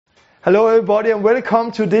Hello everybody and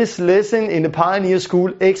welcome to this lesson in the Pioneer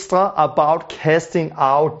School Extra about casting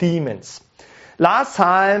out demons. Last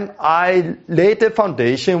time I laid the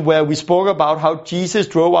foundation where we spoke about how Jesus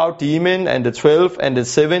drove out demons and the 12 and the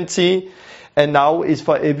 70, and now it's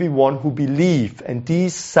for everyone who believe. And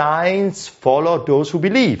these signs follow those who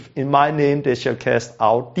believe. In my name they shall cast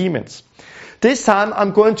out demons. This time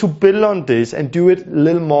I'm going to build on this and do it a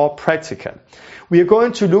little more practical. We are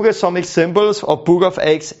going to look at some examples of Book of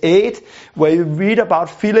Acts 8, where you read about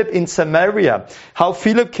Philip in Samaria. How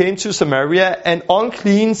Philip came to Samaria, an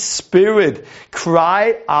unclean spirit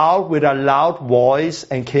cried out with a loud voice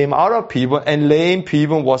and came out of people, and lame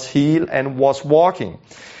people was healed and was walking.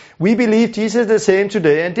 We believe Jesus is the same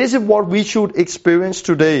today, and this is what we should experience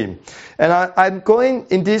today. And I'm going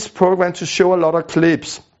in this program to show a lot of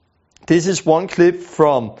clips. This is one clip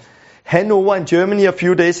from Hanover in Germany a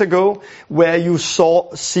few days ago, where you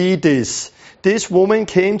see this. This woman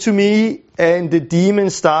came to me and the demon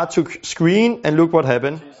started to scream, and look what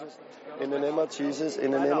happened. Jesus. In the name of Jesus,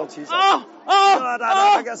 in the name of Jesus. I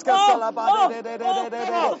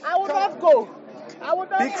would not go. I would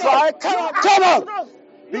not Be quiet, come out.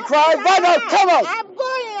 Be quiet, right now, come out. I'm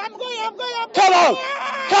going. Come out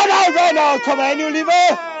right now, come on, you leave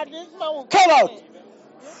her. Come out.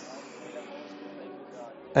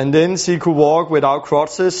 And then she could walk without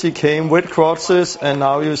crutches. She came with crutches, and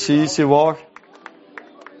now you see she walk.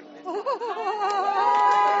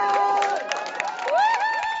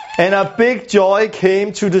 And a big joy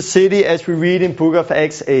came to the city as we read in Book of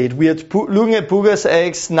Acts 8. We are looking at Book of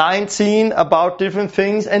Acts 19 about different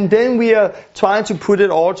things, and then we are trying to put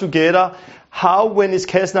it all together. How when it's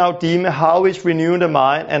casting out demons, how it's renewing the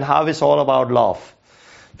mind, and how it's all about love.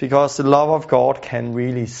 Because the love of God can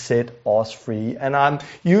really set us free. And I'm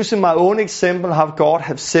using my own example, how God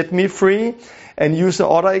has set me free, and using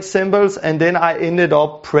other examples. And then I ended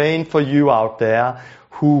up praying for you out there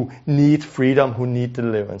who need freedom, who need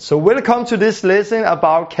deliverance. So welcome to this lesson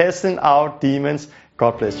about casting out demons.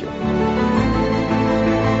 God bless you.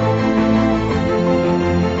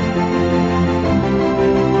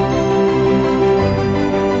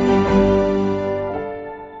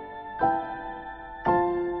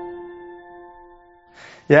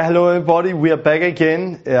 Yeah, hello everybody. We are back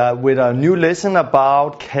again with a new lesson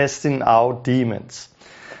about casting out demons.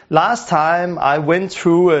 Last time I went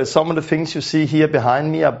through some of the things you see here behind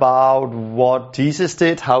me about what Jesus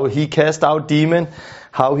did, how he cast out demons,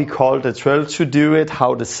 how he called the 12 to do it,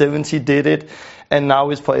 how the 70 did it, and now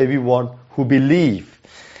it's for everyone who believe.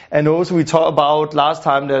 And also we talked about last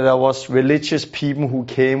time that there was religious people who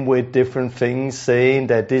came with different things saying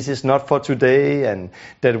that this is not for today and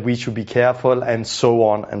that we should be careful and so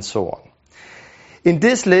on and so on. In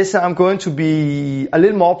this lesson I'm going to be a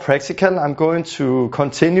little more practical. I'm going to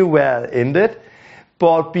continue where I ended,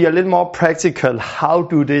 but be a little more practical. How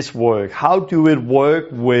do this work? How do it work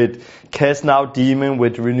with casting out demons,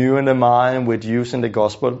 with renewing the mind, with using the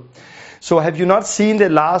gospel? So have you not seen the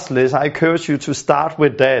last lesson? I encourage you to start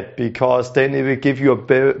with that, because then it will give you a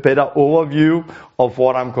better overview of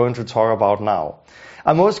what I'm going to talk about now.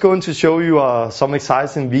 I'm also going to show you some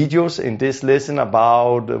exciting videos in this lesson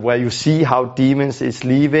about where you see how demons is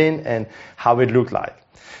leaving and how it look like.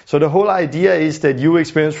 So the whole idea is that you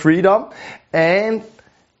experience freedom and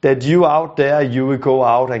that you out there, you will go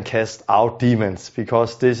out and cast out demons,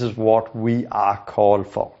 because this is what we are called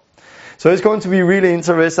for. So it's going to be really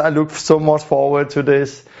interesting. I look so much forward to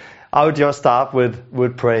this. I'll just start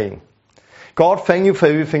with praying. God, thank you for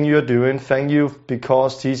everything you're doing. Thank you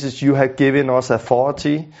because, Jesus, you have given us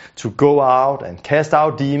authority to go out and cast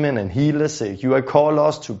out demons and heal the sick. You have called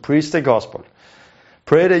us to preach the gospel.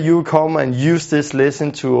 Pray that you come and use this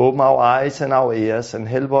lesson to open our eyes and our ears and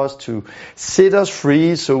help us to set us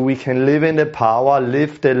free so we can live in the power,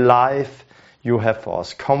 live the life you have for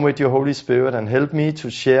us. Come with your Holy Spirit and help me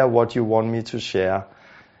to share what you want me to share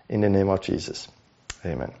in the name of Jesus.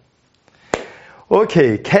 Amen.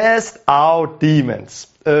 Okay, cast out demons.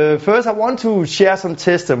 First I want to share some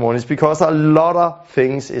testimonies, because a lot of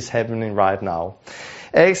things is happening right now.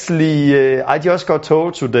 Actually, I just got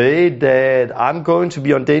told today that I'm going to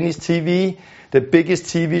be on Danish TV, the biggest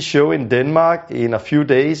TV show in Denmark, in a few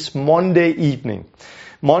days, Monday evening.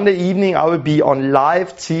 Monday evening I will be on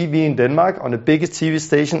live TV in Denmark on the biggest TV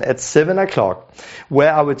station at 7 o'clock,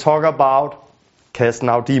 where I will talk about casting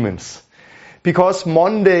out demons. Because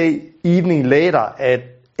Monday evening later at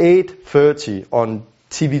 8:30 on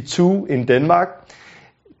TV2 in Denmark,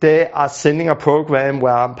 they are sending a program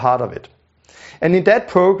where I'm part of it. And in that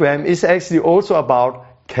program is actually also about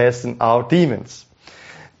casting out demons.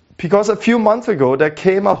 Because a few months ago there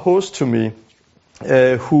came a host to me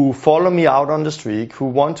who follow me out on the street, who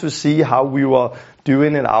want to see how we were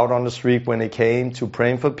doing it out on the street when it came to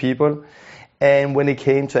praying for people and when it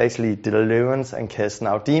came to actually deliverance and casting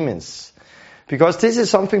out demons. Because this is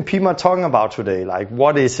something people are talking about today. Like,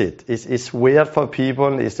 what is it? It's weird for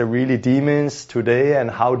people. Is there really demons today? And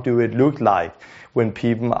how do it look like when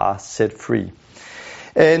people are set free?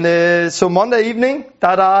 And so Monday evening,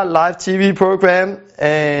 Dada live TV program,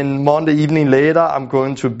 and Monday evening later, I'm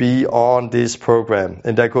going to be on this program,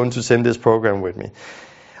 and they're going to send this program with me.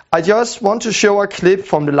 I just want to show a clip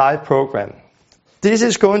from the live program. This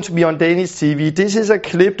is going to be on Danish TV. This is a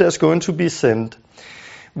clip that's going to be sent,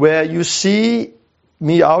 where you see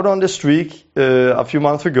me out on the street a few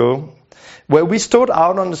months ago, where we stood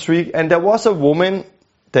out on the street, and there was a woman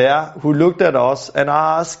there who looked at us and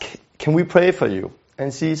asked, "Can we pray for you?"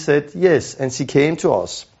 And she said yes, and she came to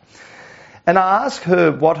us. And I asked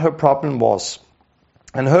her what her problem was.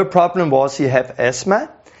 And her problem was she had asthma,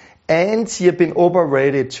 and she had been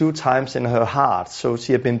operated 2 times in her heart. So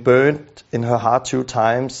she had been burned in her heart 2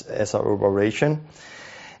 times as an operation.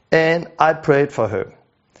 And I prayed for her.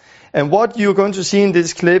 And what you're going to see in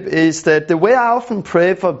this clip is that the way I often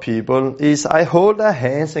pray for people is I hold their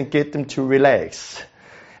hands and get them to relax.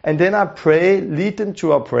 And then I pray, lead them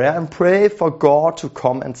to a prayer, and pray for God to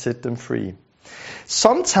come and set them free.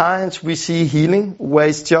 Sometimes we see healing where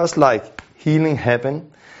it's just like healing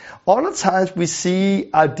happen. Other times we see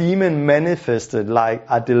a demon manifested, like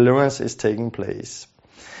a deliverance is taking place.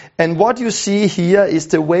 And what you see here is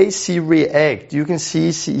the way she reacts. You can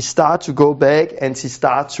see she starts to go back and she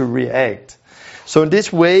starts to react. So in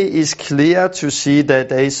this way, it's clear to see that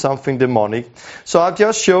there is something demonic. So I'll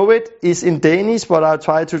just show it. It's in Danish, but I'll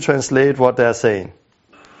try to translate what they're saying.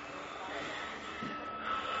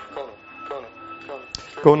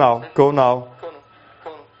 Go now, go now.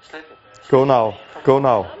 Go now, go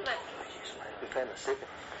now.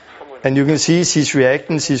 And you can see she's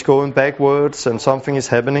reacting, she's going backwards and something is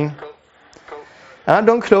happening. And I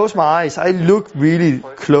don't close my eyes. I look really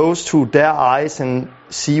close to their eyes and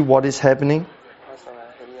see what is happening.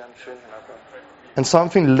 And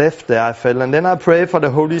something left there, I felt. And then I pray for the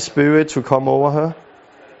Holy Spirit to come over her.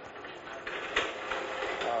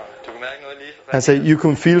 And say, you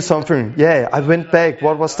can feel something. Yeah, I went back.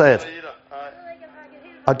 What was that?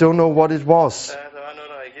 I don't know what it was.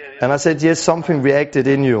 And I said, yes, something reacted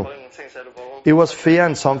in you. It was fear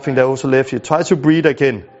and something that also left you. Try to breathe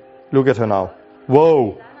again. Look at her now.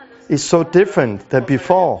 Whoa. It's so different than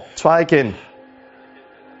before. Try again.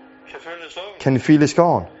 Can you feel it's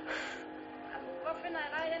gone?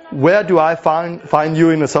 Where do I find you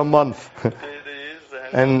in some month?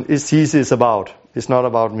 And it's Jesus about. It's not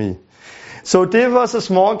about me. So this was a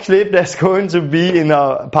small clip that's going to be in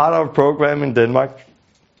a part of a program in Denmark.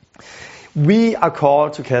 We are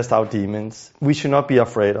called to cast out demons. We should not be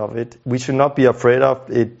afraid of it. We should not be afraid of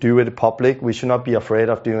it doing it in public. We should not be afraid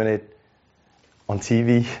of doing it on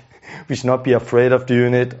TV. We should not be afraid of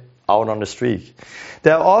doing it out on the street.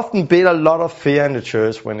 There have often been a lot of fear in the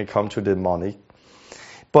church when it comes to demonic.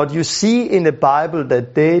 But you see in the Bible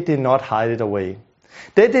that they did not hide it away.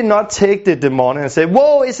 They did not take the demonic and say,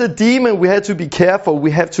 whoa, it's a demon, we have to be careful.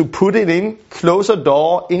 We have to put it in, close a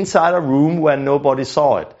door, inside a room where nobody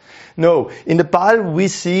saw it. No, in the Bible we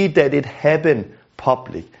see that it happened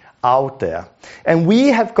public, out there. And we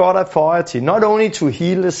have got authority not only to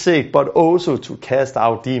heal the sick, but also to cast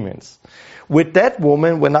out demons. With that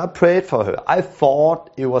woman, when I prayed for her, I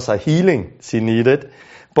thought it was a healing she needed.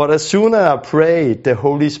 But as soon as I prayed, the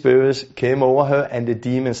Holy Spirit came over her and the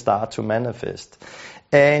demons started to manifest.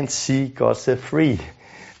 And she got set free.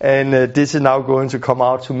 And this is now going to come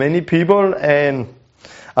out to many people. And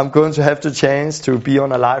I'm going to have the chance to be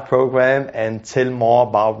on a live program and tell more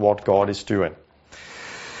about what God is doing.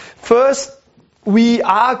 First, we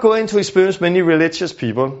are going to experience many religious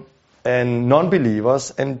people and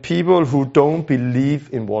non-believers and people who don't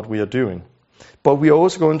believe in what we are doing. But we are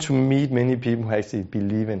also going to meet many people who actually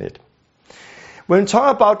believe in it. When we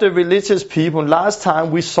talk about the religious people, last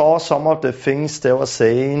time we saw some of the things they were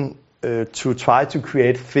saying to try to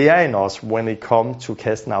create fear in us when it comes to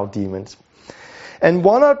casting out demons. And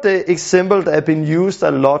one of the examples that have been used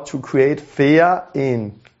a lot to create fear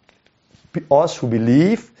in us who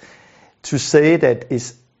believe, to say that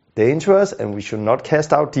it's dangerous and we should not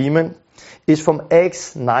cast out demons, is from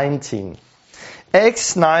Acts 19.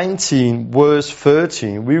 Acts 19 verse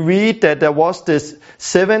 13, we read that there was this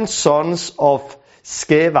 7 sons of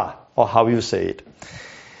Sceva, or how you say it.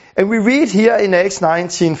 And we read here in Acts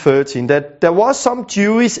 19:13 that there was some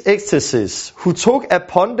Jewish exorcists who took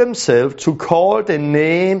upon themselves to call the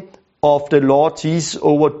name of the Lord Jesus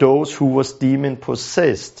over those who was demon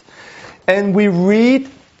possessed. And we read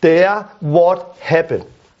there what happened.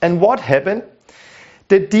 And what happened?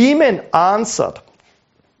 The demon answered,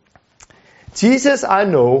 Jesus I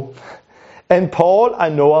know, and Paul I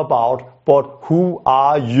know about, but who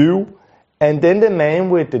are you? And then the man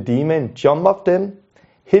with the demon jumped up them,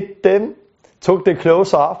 hit them, took the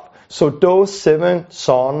clothes off, so those 7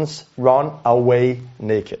 sons run away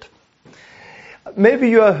naked. Maybe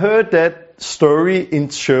you have heard that story in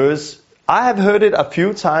church. I have heard it a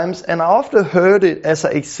few times, and I often heard it as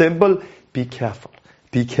an example, be careful.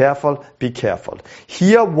 Be careful, be careful.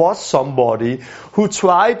 Here was somebody who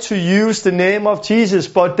tried to use the name of Jesus,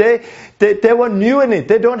 but they were new in it.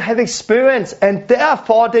 They don't have experience, and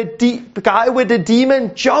therefore the guy with the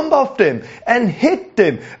demon jumped off them and hit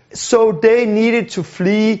them. So they needed to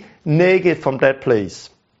flee naked from that place.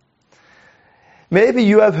 Maybe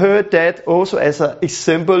you have heard that also as an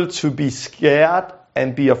example to be scared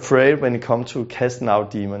and be afraid when it comes to casting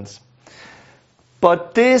out demons.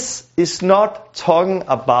 But this is not talking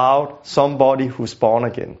about somebody who's born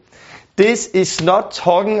again. This is not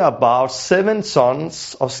talking about 7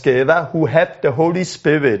 sons of Sceva who have the Holy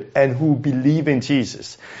Spirit and who believe in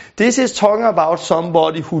Jesus. This is talking about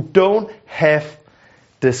somebody who don't have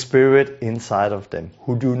the Spirit inside of them,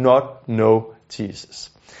 who do not know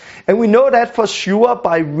Jesus. And we know that for sure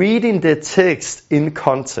by reading the text in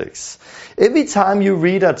context. Every time you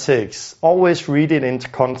read a text, always read it in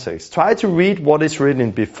context. Try to read what is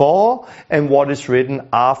written before and what is written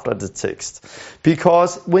after the text.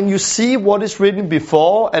 Because when you see what is written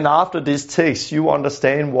before and after this text, you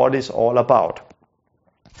understand what it's all about.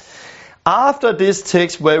 After this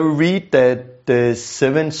text where we read that the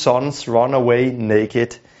 7 sons run away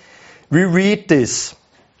naked, we read this.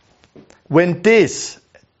 When the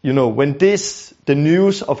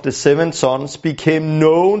news of the 7 sons became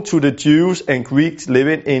known to the Jews and Greeks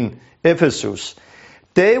living in Ephesus,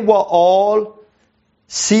 they were all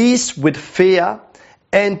seized with fear,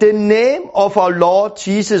 and the name of our Lord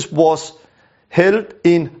Jesus was held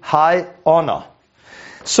in high honor.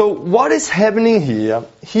 So what is happening here?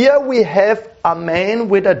 Here we have a man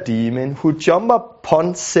with a demon who jumped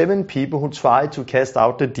upon 7 people who tried to cast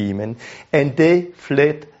out the demon, and they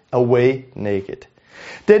fled away naked.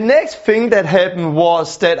 The next thing that happened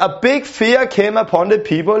was that a big fear came upon the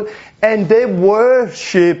people, and they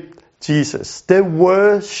worshipped Jesus. They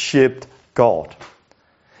worshipped God.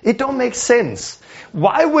 It don't make sense.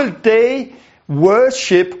 Why will they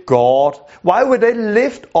worship God? Why would they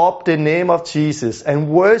lift up the name of Jesus and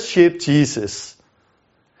worship Jesus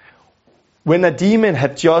when a demon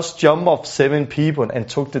had just jumped off 7 people and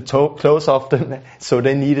took the clothes off them, so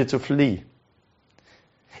they needed to flee?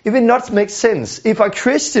 It will not make sense. If a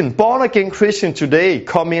Christian, born again Christian today,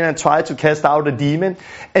 come in and try to cast out a demon,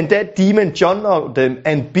 and that demon jump on them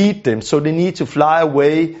and beat them, so they need to fly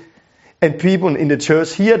away, and people in the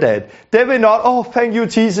church hear that, they will not, oh, thank you,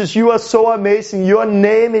 Jesus, you are so amazing, your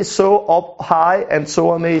name is so up high and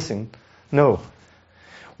so amazing. No.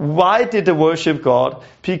 Why did they worship God?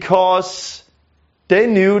 Because they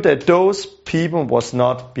knew that those people was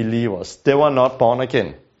not believers. They were not born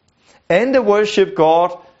again. And they worship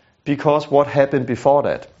God because what happened before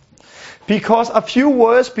that? Because a few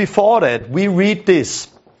words before that, we read this.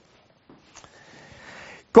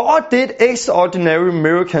 God did extraordinary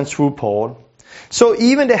miracles through Paul. So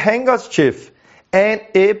even the handkerchief and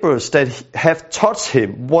aprons that have touched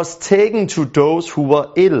him was taken to those who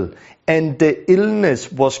were ill, and the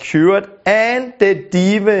illness was cured, and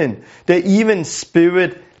the even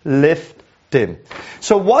spirit left them.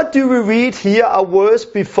 So what do we read here a verse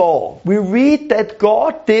before? We read that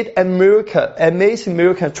God did a miracle, amazing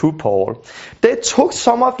miracle through Paul. They took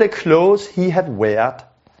some of the clothes he had worn,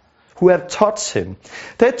 who had touched him.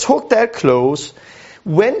 They took their clothes,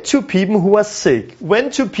 went to people who were sick,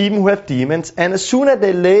 went to people who have demons, and as soon as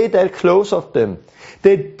they laid their clothes of them,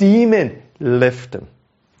 the demon left them.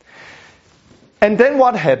 And then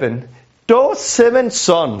what happened? Those 7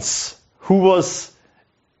 sons who was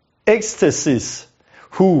ecstasies,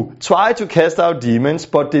 who tried to cast out demons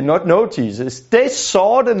but did not know Jesus, they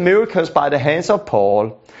saw the miracles by the hands of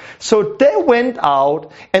Paul. So they went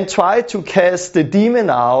out and tried to cast the demon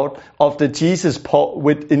out of the Jesus Paul,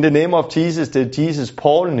 in the name of Jesus, the Jesus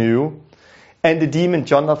Paul knew, and the demon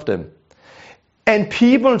jumped off them. And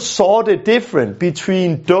people saw the difference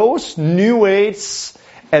between those New Age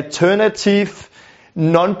alternative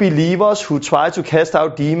non-believers who try to cast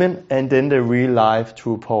out demons, and then the real life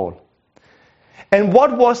through Paul. And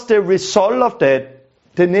what was the result of that?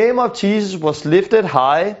 The name of Jesus was lifted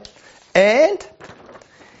high, and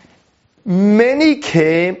many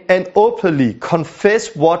came and openly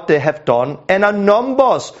confessed what they have done, and a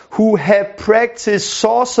numbers who have practiced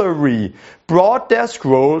sorcery brought their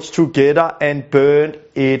scrolls together and burned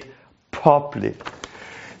it public.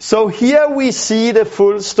 So here we see the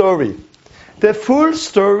full story. The full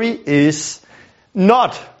story is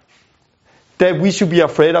not that we should be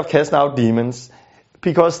afraid of casting out demons,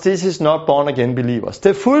 because this is not born again believers.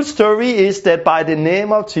 The full story is that by the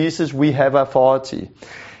name of Jesus we have authority.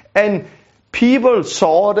 And people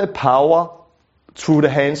saw the power through the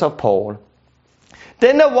hands of Paul.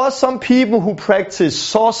 Then there was some people who practiced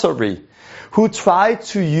sorcery, who tried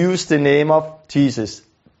to use the name of Jesus,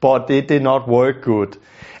 but it did not work good.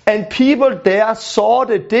 And people there saw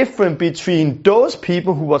the difference between those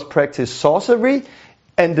people who was practicing sorcery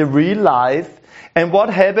and the real life. And what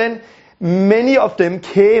happened? Many of them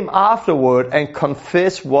came afterward and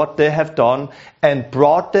confessed what they have done and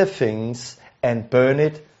brought their things and burned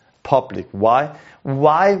it public. Why?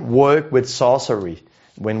 Why work with sorcery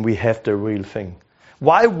when we have the real thing?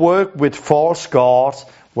 Why work with false gods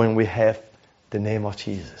when we have the name of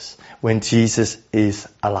Jesus? When Jesus is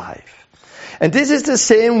alive. And this is the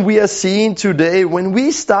same we are seeing today when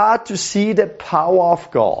we start to see the power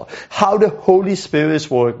of God, how the Holy Spirit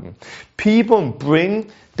is working. People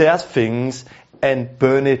bring their things and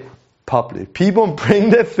burn it public. People bring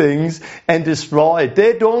their things and destroy it.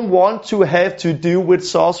 They don't want to have to do with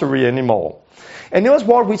sorcery anymore. And it was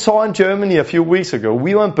what we saw in Germany a few weeks ago.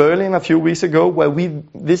 We were in Berlin a few weeks ago where we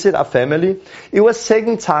visited a family. It was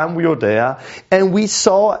second time we were there, and we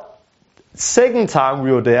saw second time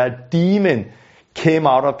we were there, a demon came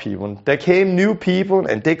out of people. There came new people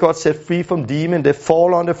and they got set free from demon. They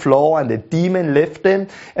fall on the floor and the demon left them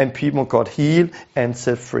and people got healed and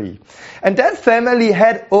set free. And that family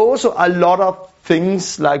had also a lot of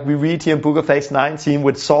things like we read here in Book of Acts 19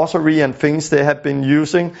 with sorcery and things they have been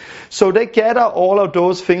using. So they gather all of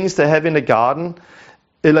those things they have in the garden,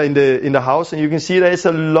 in the house, and you can see there's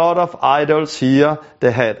a lot of idols here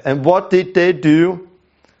they had. And what did they do?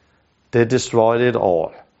 They destroyed it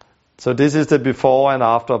all. So this is the before and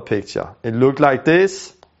after picture. It looked like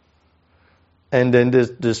this, and then they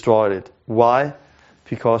destroyed it. Why?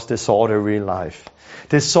 Because they saw the real life.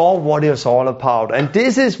 They saw what it was all about. And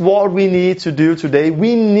this is what we need to do today.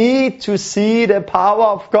 We need to see the power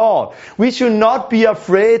of God. We should not be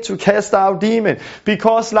afraid to cast out demons.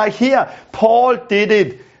 Because like here, Paul did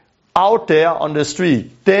it out there on the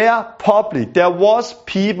street. There, public. There was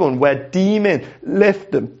people where demons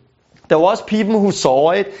left them. There was people who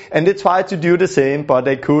saw it and they tried to do the same, but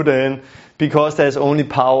they couldn't because there's only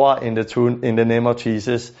power in the name of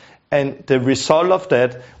Jesus. And the result of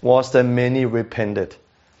that was that many repented.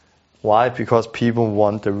 Why? Because people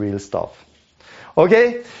want the real stuff.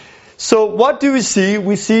 Okay, so what do we see?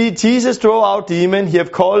 We see Jesus drove out demons. He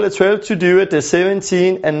have called the 12 to do it, the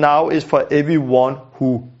 17, and now it's for everyone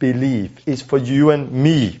who believes. It's for you and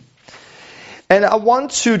me. And I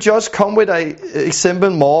want to just come with an example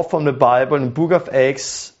more from the Bible in Book of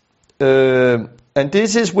Acts. And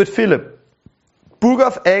this is with Philip. Book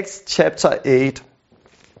of Acts chapter 8.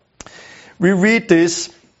 We read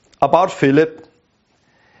this about Philip.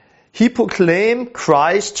 He proclaimed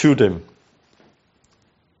Christ to them.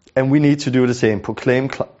 And we need to do the same, proclaim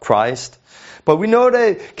Christ. But we know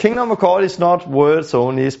that kingdom of God is not words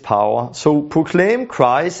only, it's power. So proclaim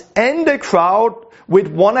Christ, and the crowd with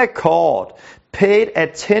one accord paid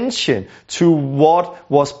attention to what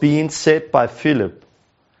was being said by Philip.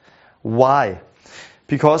 Why?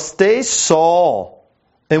 Because they saw,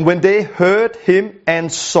 and when they heard him and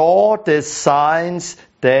saw the signs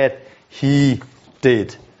that he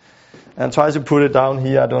did. And try to put it down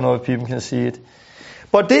here, I don't know if people can see it.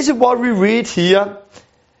 But this is what we read here.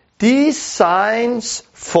 These signs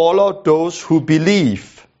follow those who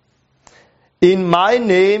believe. In my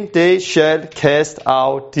name they shall cast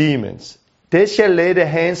out demons. They shall lay their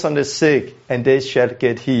hands on the sick and they shall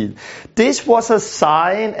get healed. This was a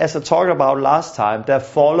sign, as I talked about last time, that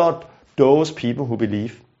followed those people who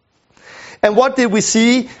believe. And what did we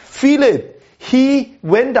see? Philip, he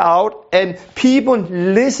went out and people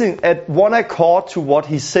listened at one accord to what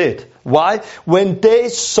he said. Why? When they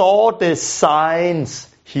saw the signs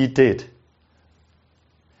he did.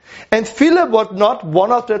 And Philip was not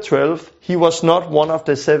one of the 12. He was not one of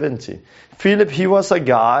the 70. Philip, he was a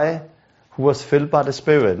guy who was filled by the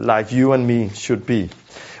Spirit, like you and me should be.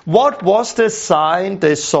 What was the sign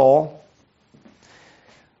they saw?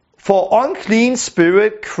 For unclean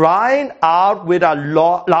spirit crying out with a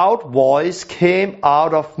loud voice came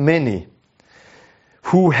out of many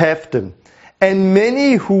who have them. And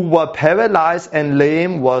many who were paralyzed and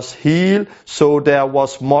lame was healed, so there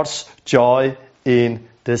was much joy in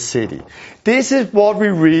the city. This is what we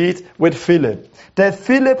read with Philip. That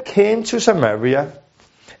Philip came to Samaria,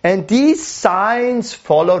 and these signs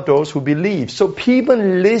follow those who believe. So people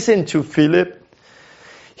listened to Philip.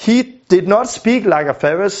 He did not speak like a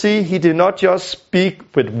Pharisee. He did not just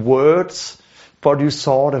speak with words, but you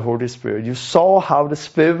saw the Holy Spirit. You saw how the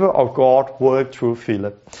Spirit of God worked through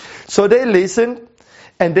Philip. So they listened,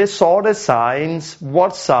 and they saw the signs.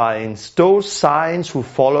 What signs? Those signs who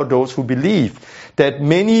follow those who believe. That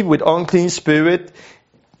many with unclean spirit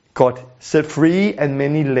got set free, and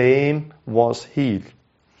many lame was healed.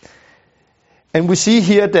 And we see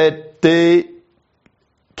here that they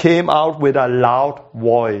came out with a loud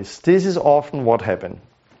voice. This is often what happened.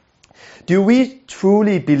 Do we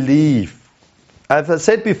truly believe? As I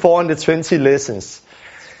said before in the 20 lessons,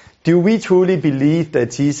 do we truly believe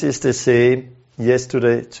that Jesus is the same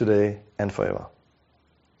yesterday, today, and forever?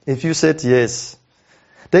 If you said yes,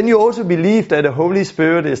 then you also believe that the Holy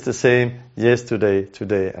Spirit is the same yesterday,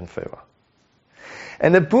 today, and forever.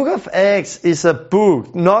 And the book of Acts is a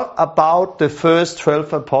book not about the first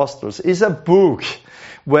 12 apostles. It's a book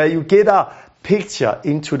where you get a picture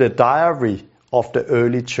into the diary of the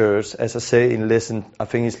early church, as I say in lesson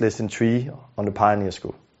 3 on the Pioneer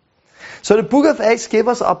School. So the book of Acts gives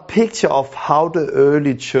us a picture of how the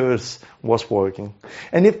early church was working.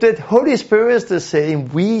 And if the Holy Spirit is the same,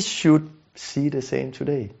 we should see the same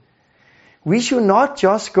today. We should not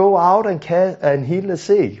just go out and heal the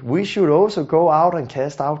sick. We should also go out and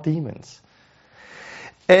cast out demons.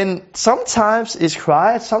 And sometimes it's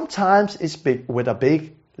quiet, sometimes it's big, with a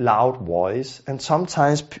big, loud voice, and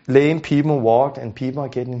sometimes lame people walk and people are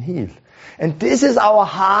getting healed. And this is our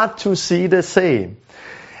heart to see the same.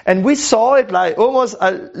 And we saw it like almost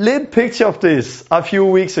a little picture of this a few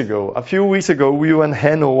weeks ago. A few weeks ago we were in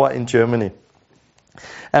Hanover in Germany.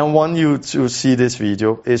 And I want you to see this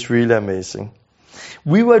video. It's really amazing.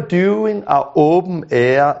 We were doing our open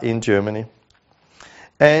air in Germany.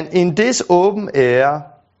 And in this open air,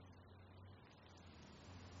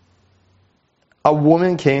 a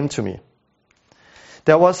woman came to me.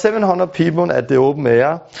 There were 700 people at the open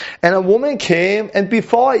air. And a woman came, and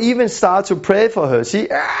before I even started to pray for her, she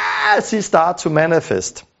started to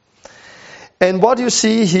manifest. And what you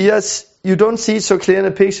see here, you don't see it so clear in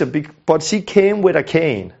the picture, but she came with a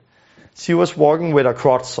cane. She was walking with a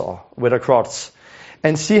crutch.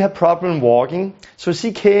 And she had problem walking. So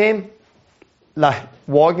she came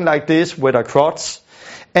walking like this with a crutch.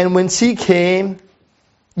 And when she came,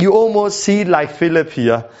 you almost see like Philip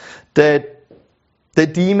here, that the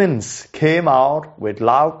demons came out with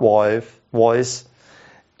loud voice,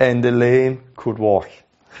 and the lame could walk.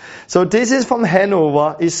 So this is from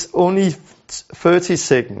Hanover. It's only 30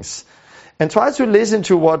 seconds. And try to listen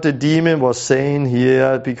to what the demon was saying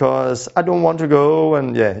here, because I don't want to go,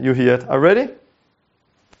 and you hear it. Are you ready?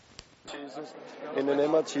 Jesus, in the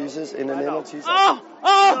name of Jesus, in the name of Jesus. I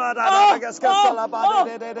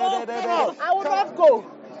will not go.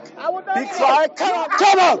 I will not Be go. quiet,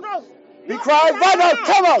 come out! Be quiet, right now,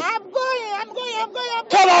 come out! I'm going.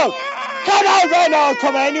 Come out right now,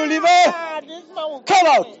 come on, you leave. Come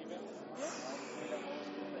out!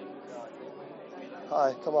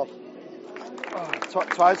 Hi, come up.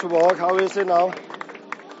 Try to walk. How is it now?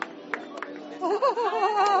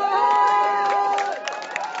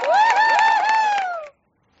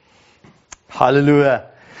 Hallelujah.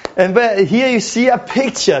 And here you see a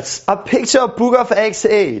picture of Book of Acts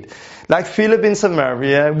 8. Like Philip in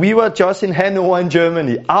Samaria. We were just in Hanover in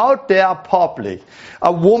Germany. Out there public.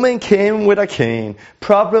 A woman came with a cane.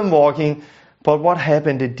 Problem walking. But what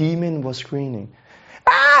happened? The demon was screaming.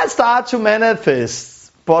 Start to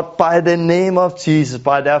manifest. But by the name of Jesus,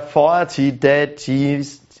 by the authority, that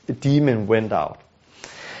demon went out.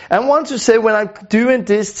 I want to say, when I'm doing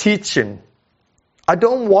this teaching, I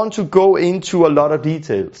don't want to go into a lot of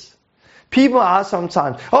details. People ask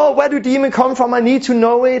sometimes, where do demons come from? I need to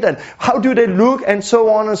know it. And how do they look? And so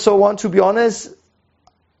on and so on. To be honest,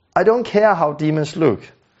 I don't care how demons look.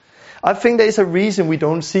 I think there's a reason we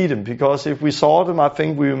don't see them. Because if we saw them, I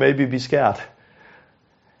think we would maybe be scared.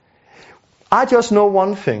 I just know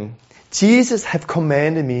one thing. Jesus have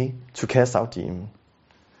commanded me to cast out demons.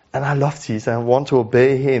 And I love Jesus. I want to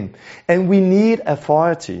obey him. And we need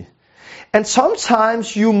authority. And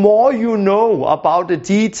sometimes more you know about the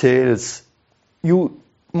details,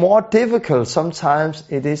 more difficult sometimes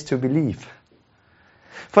it is to believe.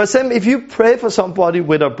 For example, if you pray for somebody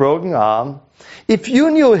with a broken arm, if you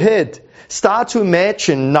in your head start to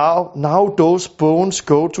imagine now those bones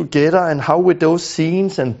go together, and how would those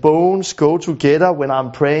scenes and bones go together when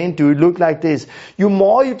I'm praying, do it look like this?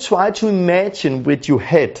 More you try to imagine with your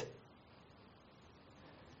head,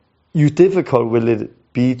 you difficult will it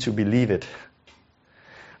be to believe it.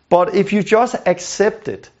 But if you just accept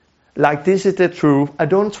it, like this is the truth, I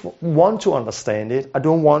don't want to understand it, I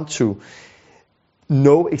don't want to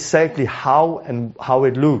know exactly how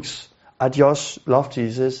it looks, I just love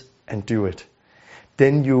Jesus and do it,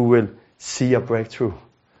 then you will see a breakthrough.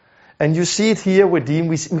 And you see it here with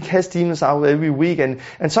demons. We cast demons out every week, and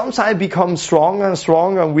sometimes it becomes stronger and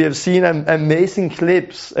stronger. And we have seen amazing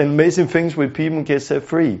clips and amazing things where people get set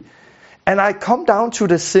free. And I come down to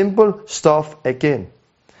the simple stuff again.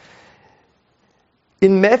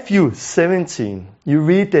 In Matthew 17, you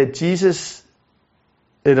read that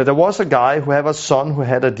there was a guy who had a son who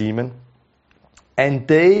had a demon. And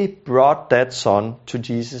they brought that son to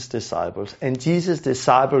Jesus' disciples. And Jesus'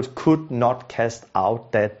 disciples could not cast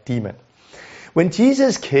out that demon. When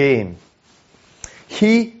Jesus came,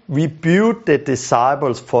 he rebuked the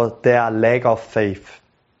disciples for their lack of faith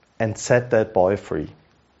and set that boy free.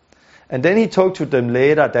 And then he talked to them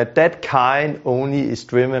later that kind only is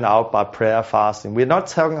driven out by prayer fasting. We're not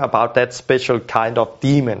talking about that special kind of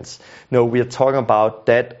demons. No, we're talking about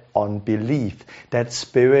that unbelief, that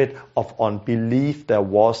spirit of unbelief there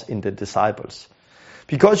was in the disciples.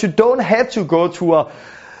 Because you don't have to go to a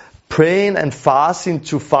praying and fasting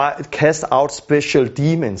to cast out special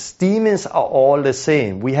demons. Demons are all the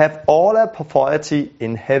same. We have all authority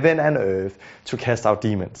in heaven and earth to cast out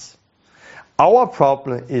demons. Our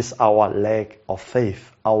problem is our lack of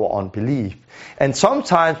faith, our unbelief. And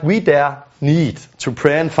sometimes we there need to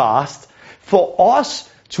pray and fast for us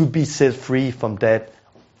to be set free from that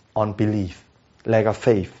unbelief, lack of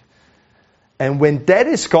faith. And when that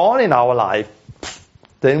is gone in our life,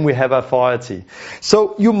 then we have authority.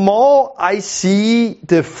 So you more I see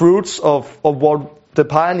the fruits of what the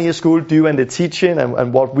Pioneer School do and the teaching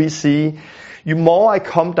and what we see, you more I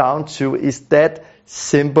come down to is that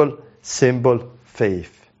simple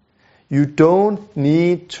faith. You don't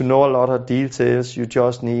need to know a lot of details. You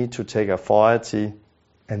just need to take authority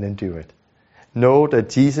and then do it. Know that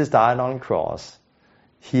Jesus died on the cross.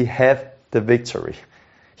 He had the victory.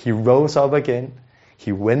 He rose up again.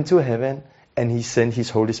 He went to heaven and he sent his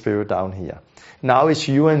Holy Spirit down here. Now it's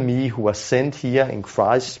you and me who are sent here in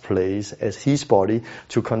Christ's place as his body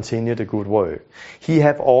to continue the good work. He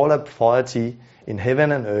have all authority in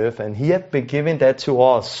heaven and earth, and he has been giving that to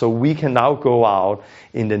us so we can now go out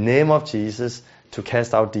in the name of Jesus to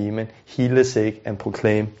cast out demons, heal the sick, and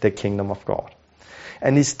proclaim the kingdom of God.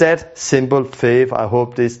 And it's that simple faith I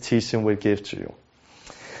hope this teaching will give to you.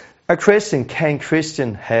 Can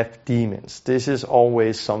Christian have demons? This is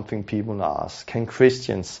always something people ask. Can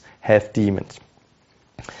Christians have demons?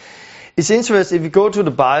 It's interesting, if you go to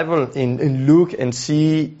the Bible in Luke and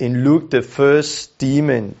see in Luke the first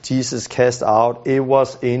demon Jesus cast out, it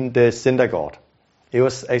was in the synagogue. It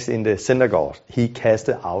was actually in the synagogue. He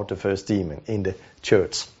casted out the first demon in the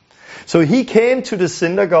church. So he came to the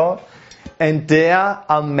synagogue, and there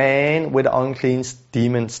a man with unclean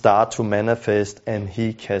demon started to manifest, and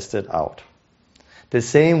he cast it out. The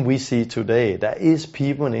same we see today. There is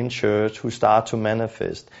people in church who start to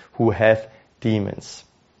manifest, who have demons.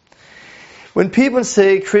 When people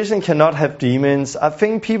say Christian cannot have demons, I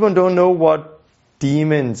think people don't know what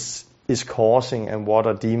demons is causing and what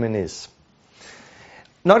a demon is.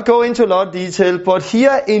 Not go into a lot of detail, but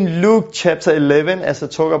here in Luke chapter 11, as I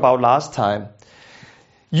talked about last time,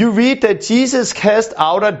 you read that Jesus cast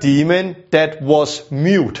out a demon that was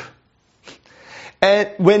mute. And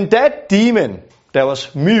when that demon that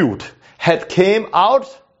was mute had came out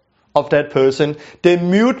of that person, the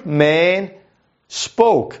mute man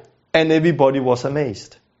spoke, and everybody was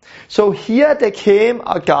amazed. So here there came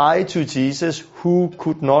a guy to Jesus who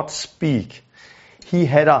could not speak. He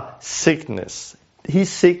had a sickness. His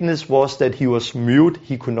sickness was that he was mute,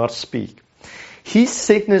 he could not speak. His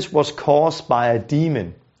sickness was caused by a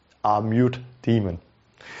demon, a mute demon.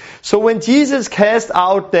 So when Jesus cast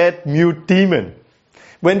out that mute demon,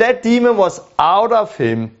 when that demon was out of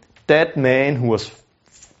him, that man who was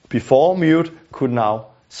before mute could now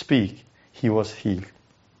speak. He was healed.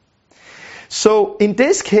 So in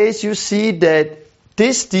this case, you see that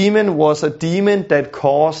this demon was a demon that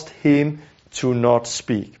caused him to not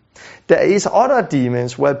speak. There is other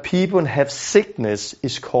demons where people have sickness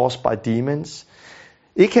is caused by demons.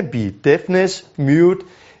 It can be deafness, mute.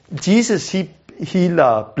 Jesus, he healed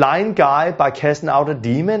a blind guy by casting out a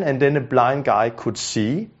demon, and then the blind guy could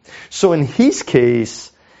see. So in his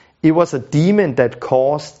case, it was a demon that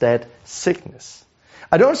caused that sickness.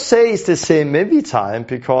 I don't say it's the same every time,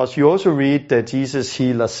 because you also read that Jesus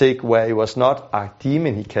healed a sick where it was not a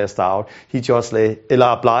demon he cast out. He just lay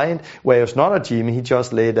a blind where it was not a demon. He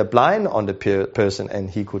just laid a blind on the person and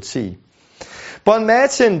he could see. But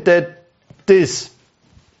imagine that this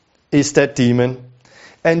is that demon.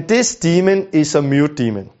 And this demon is a mute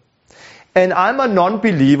demon. And I'm a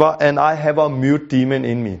non-believer and I have a mute demon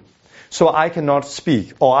in me. So I cannot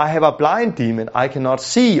speak. Or I have a blind demon, I cannot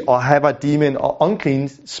see. Or I have a demon or unclean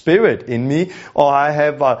spirit in me. Or I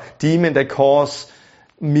have a demon that causes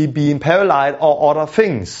me being paralyzed or other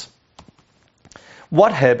things.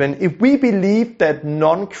 What happened if we believe that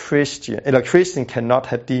non-Christian, or Christian cannot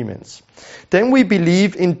have demons? Then we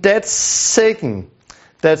believe in that second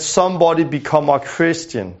that somebody become a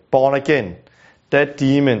Christian, born again, that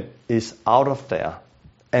demon is out of there.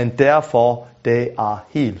 And therefore they are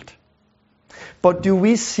healed. But do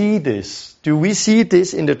we see this? Do we see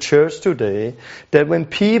this in the church today? That when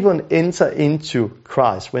people enter into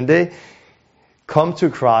Christ, when they come to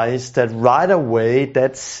Christ, that right away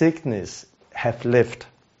that sickness have left.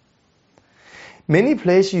 Many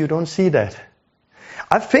places you don't see that.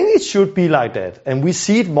 I think it should be like that. And we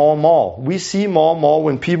see it more and more. We see more and more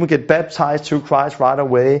when people get baptized to Christ right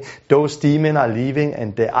away, those demons are leaving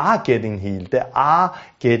and they are getting healed. They are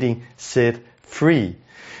getting set free.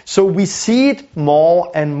 So we see it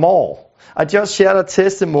more and more. I just shared a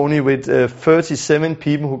testimony with 37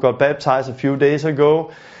 people who got baptized a few days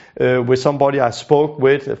ago with somebody I spoke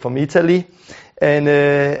with from Italy. And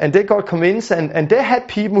they got convinced, and they had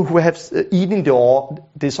people who have eating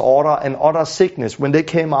disorder and other sickness. When they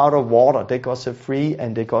came out of water, they got set free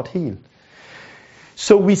and they got healed.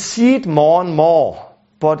 So we see it more and more,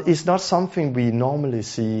 but it's not something we normally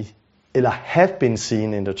see or have been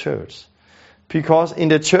seen in the church. Because in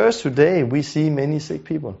the church today, we see many sick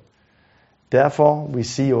people. Therefore, we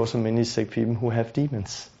see also many sick people who have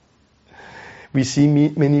demons. We see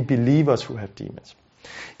many believers who have demons.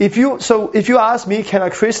 If you ask me, can a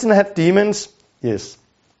Christian have demons? Yes.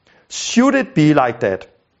 Should it be like that?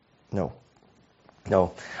 No.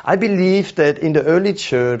 I believe that in the early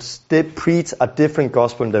church, they preached a different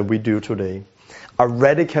gospel than we do today. A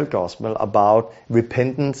radical gospel about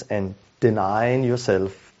repentance and denying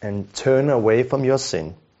yourself and turn away from your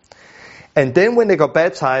sin. And then when they got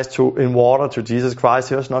baptized in water to Jesus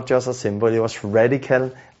Christ, it was not just a symbol, it was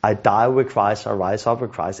radical. I die with Christ, I rise up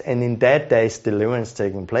with Christ. And in that day, deliverance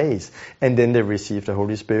taking place. And then they receive the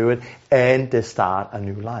Holy Spirit and they start a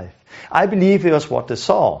new life. I believe it was what they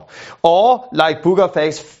saw. Or like Book of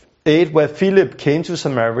Acts 8, where Philip came to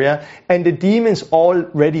Samaria and the demons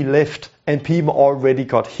already left and people already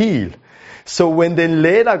got healed. So when they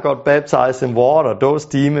later got baptized in water, those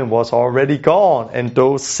demons was already gone and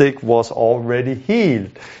those sick was already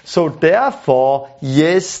healed. So therefore,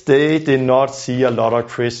 yes, they did not see a lot of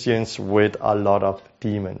Christians with a lot of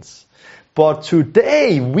demons. But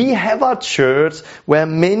today we have a church where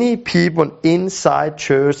many people inside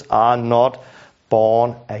church are not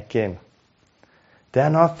born again. They are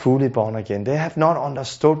not fully born again. They have not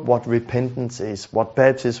understood what repentance is, what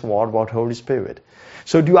baptism was, what Holy Spirit.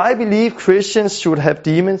 So do I believe Christians should have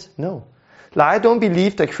demons? No. I don't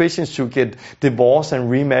believe that Christians should get divorced and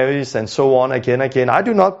remarried and so on again. I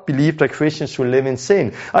do not believe that Christians should live in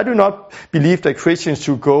sin. I do not believe that Christians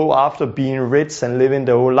should go after being rich and living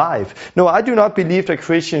their whole life. No, I do not believe that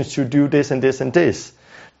Christians should do this and this and this.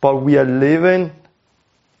 But we are living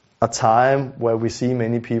a time where we see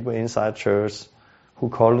many people inside church who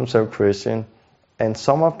call themselves Christian, and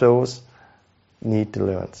some of those need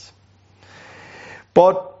deliverance.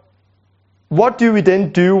 But what do we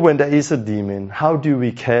then do when there is a demon? How do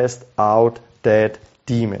we cast out that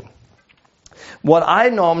demon? What I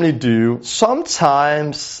normally do,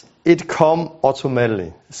 sometimes it comes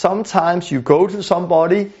automatically. Sometimes you go to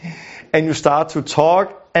somebody and you start to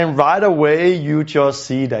talk and right away you just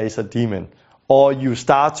see there is a demon. Or you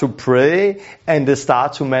start to pray and they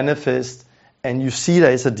start to manifest and you see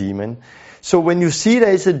there is a demon. So when you see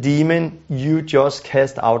there is a demon, you just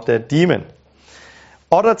cast out that demon.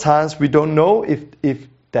 Other times we don't know if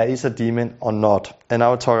there is a demon or not. And I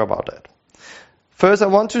will talk about that. First I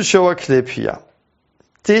want to show a clip here.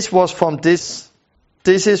 This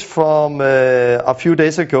is from a few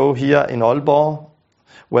days ago here in Aalborg,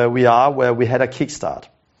 where we had a kickstart.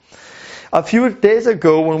 A few days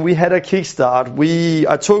ago when we had a kickstart,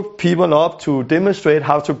 I took people up to demonstrate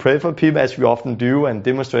how to pray for people, as we often do, and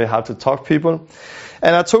demonstrate how to talk to people.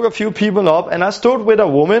 And I took a few people up and I stood with a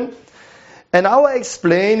woman. And I was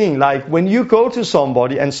explaining, like, when you go to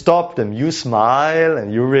somebody and stop them, you smile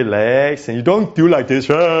and you relax and you don't do like this.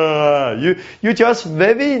 You just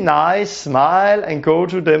very nice smile and go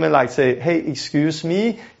to them and like say, hey, excuse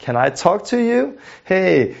me, can I talk to you?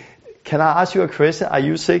 Hey, can I ask you a question? Are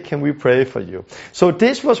you sick? Can we pray for you? So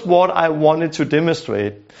this was what I wanted to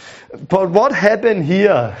demonstrate. But what happened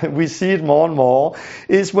here, we see it more and more,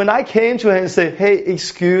 is when I came to her and said, hey,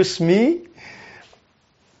 excuse me,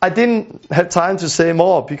 I didn't have time to say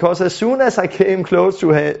more, because as soon as I came close to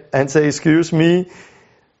her and say, excuse me,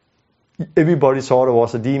 everybody thought it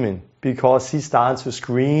was a demon, because he started to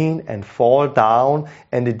scream and fall down,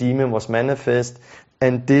 and the demon was manifest,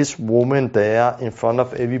 and this woman there in front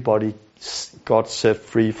of everybody got set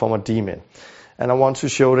free from a demon. And I want to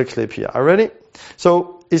show the clip here. Are you ready?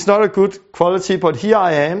 So it's not a good quality, but here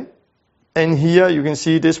I am, and here you can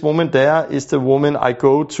see this woman there is the woman I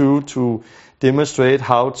go to demonstrate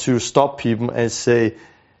how to stop people and say,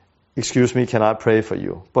 excuse me, can I pray for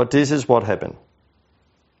you? But this is what happened.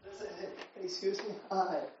 Excuse me,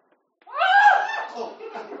 hi. Oh.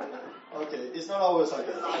 Okay, it's not always like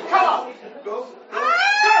that. Come on!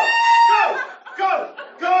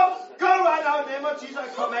 Go right now in the name of Jesus. I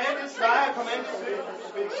command this lie, I command you to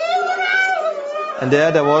speak. And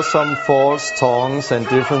there was some false tongues and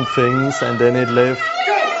different things, and then it left.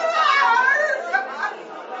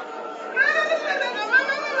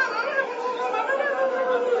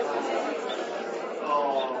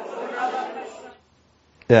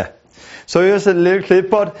 Yeah. So here's a little clip,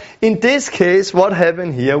 but in this case, what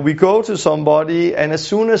happened here, we go to somebody, and as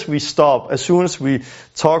soon as we stop, as soon as we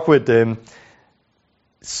talk with them,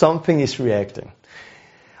 something is reacting.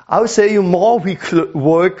 I would say the more we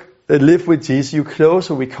live with Jesus, the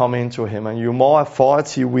closer we come into Him, and the more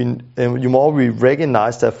authority the more we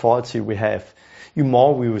recognize the authority we have, the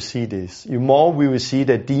more we will see this. The more we will see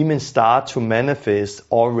that demons start to manifest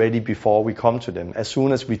already before we come to them, as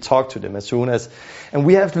soon as we talk to them, and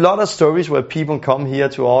we have a lot of stories where people come here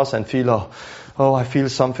to us and feel, oh, I feel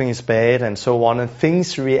something is bad, and so on, and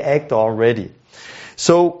things react already.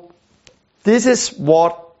 So this is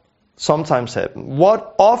what sometimes happens.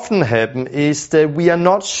 What often happens is that we are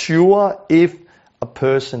not sure if a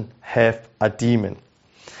person have a demon.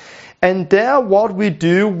 And there what we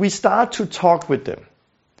do, we start to talk with them.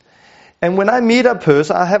 And when I meet a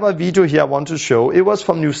person, I have a video here I want to show. It was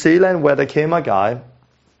from New Zealand, where there came a guy.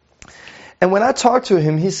 And when I talked to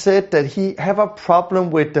him, he said that he have a problem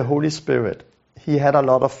with the Holy Spirit. He had a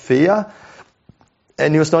lot of fear,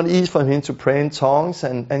 and it was not easy for him to pray in tongues.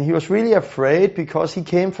 And he was really afraid, because he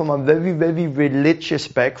came from a very, very religious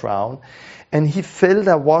background. And he felt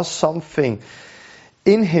there was something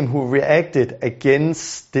in him who reacted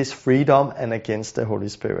against this freedom and against the Holy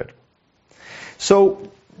Spirit. So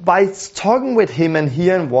by talking with him and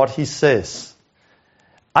hearing what he says,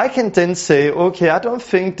 I can then say, okay, I don't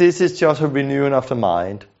think this is just a renewing of the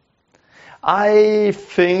mind. I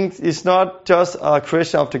think it's not just a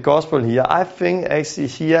Christian of the gospel here. I think actually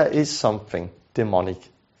here is something demonic.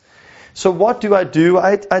 So what do?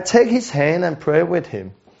 I take his hand and pray with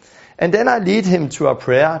him. And then I lead him to a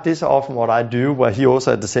prayer. This is often what I do, where he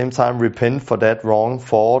also at the same time repent for that wrong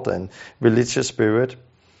thought and religious spirit.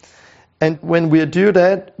 And when we do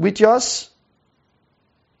that, we just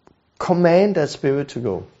command that spirit to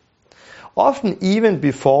go. Often even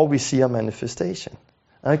before we see a manifestation.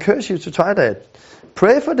 I encourage you to try that.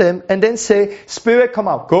 Pray for them and then say, Spirit, come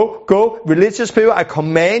out. Go, religious spirit, I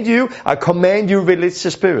command you,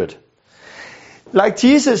 religious spirit. Like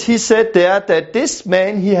Jesus, he said there that this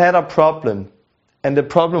man, he had a problem. And the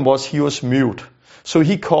problem was he was mute. So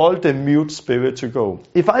he called the mute spirit to go.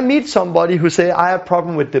 If I meet somebody who say, I have a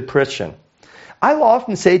problem with depression, I will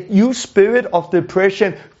often say, you spirit of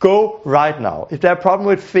depression, go right now. If they have a problem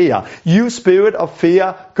with fear, you spirit of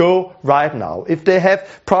fear, go right now. If they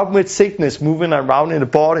have problem with sickness moving around in the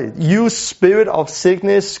body, you spirit of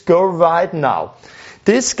sickness, go right now.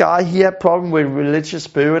 This guy, he had problem with religious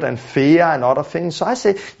spirit and fear and other things. So I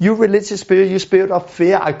say, you religious spirit, you spirit of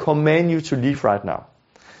fear, I command you to leave right now.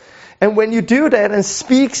 And when you do that and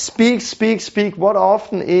speak, what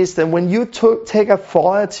often is that when you take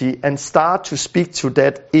authority and start to speak to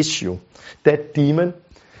that issue, that demon,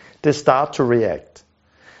 they start to react.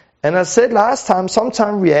 And I said last time,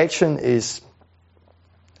 sometimes reaction is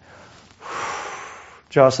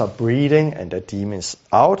just a breathing and the demon's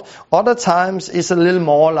out. Other times it's a little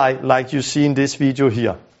more like you see in this video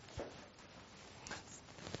here.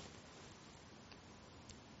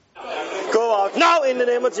 Go out now in the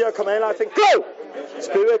name of Jesus. Command, I think, go!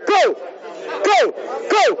 Spirit, go!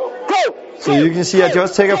 So you can see I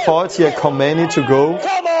just take authority, I command it to go.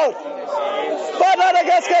 Come on!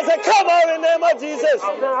 Come on in the name of Jesus!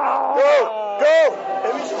 Go!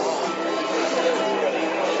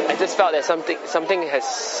 I just felt that something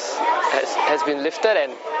has been lifted,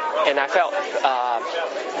 and I felt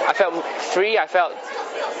free. I felt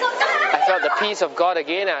the peace of God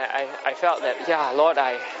again. I felt that, yeah, Lord,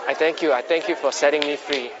 I thank you. I thank you for setting me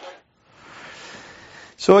free.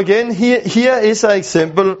 So again, here is an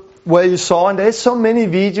example where you saw, and there's so many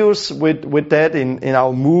videos with that in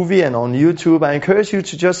our movie and on YouTube. I encourage you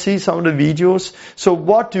to just see some of the videos. So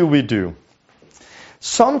what do we do?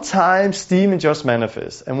 Sometimes demon just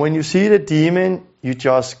manifest. And when you see the demon, you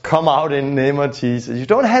just come out in the name of Jesus. You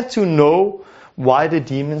don't have to know why the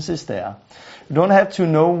demons is there. You don't have to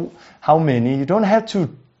know how many. You don't have to,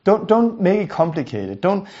 don't make it complicated.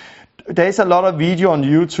 There's a lot of video on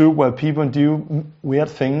YouTube where people do weird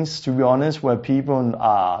things, to be honest, where people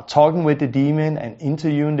are talking with the demon and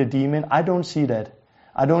interviewing the demon. I don't see that.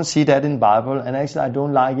 I don't see that in the Bible, and actually I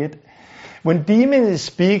don't like it. When demon is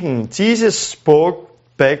speaking, Jesus spoke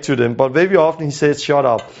back to them, but very often he said, shut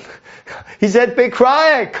up. He said, be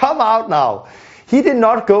quiet, come out now. He did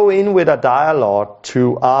not go in with a dialogue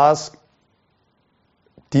to ask,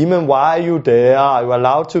 demon, why are you there? Are you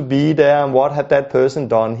allowed to be there? And what had that person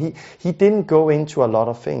done? He didn't go into a lot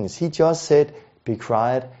of things. He just said, be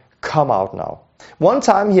quiet, come out now. One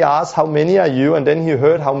time he asked, how many are you? And then he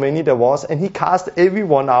heard how many there was, and he cast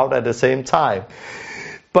everyone out at the same time.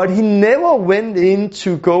 But he never went in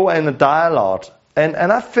to go in a dialogue. And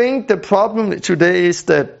I think the problem today is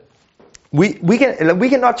that we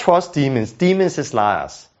cannot trust demons. Demons is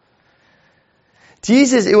liars.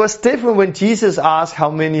 It was different when Jesus asked,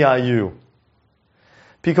 how many are you?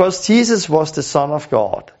 Because Jesus was the Son of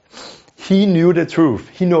God. He knew the truth.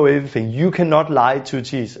 He knew everything. You cannot lie to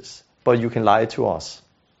Jesus, but you can lie to us.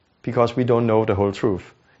 Because we don't know the whole truth.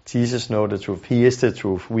 Jesus knows the truth. He is the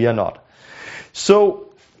truth. We are not. So,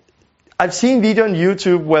 I've seen video on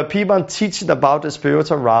YouTube where people are teaching about the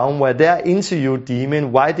spiritual realm, where they are interview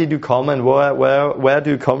demon, why did you come and where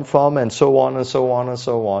do you come from, and so on and so on and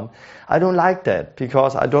so on. I don't like that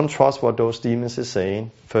because I don't trust what those demons are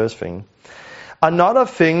saying, first thing. Another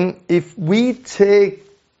thing, if we take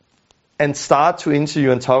and start to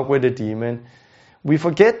interview and talk with a demon, we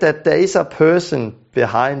forget that there is a person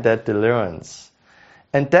behind that deliverance.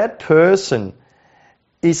 And that person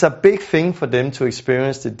is a big thing for them to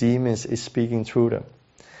experience the demons is speaking through them.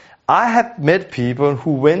 I have met people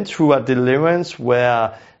who went through a deliverance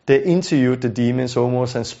where they interviewed the demons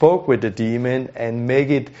almost and spoke with the demon and make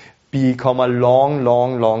it become a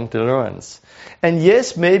long deliverance. And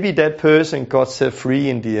yes, maybe that person got set free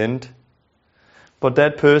in the end, but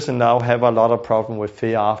that person now have a lot of problem with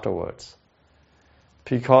fear afterwards.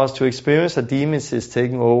 Because to experience a demon is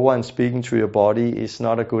taking over and speaking through your body is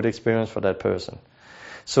not a good experience for that person.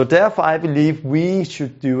 So therefore I believe we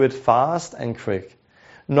should do it fast and quick.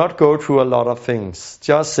 Not go through a lot of things.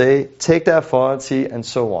 Just say, take the authority and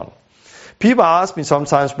so on. People ask me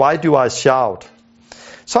sometimes, why do I shout?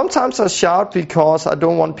 Sometimes I shout because I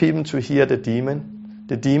don't want people to hear the demon.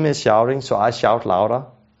 The demon is shouting, so I shout louder.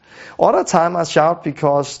 Other time I shout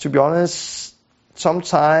because, to be honest,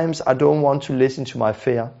 sometimes I don't want to listen to my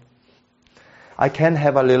fear. I can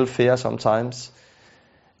have a little fear sometimes,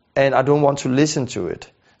 and I don't want to listen to it.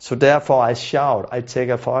 So therefore I shout, I take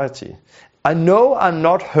authority. I know I'm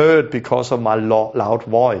not heard because of my loud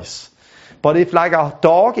voice. But if like a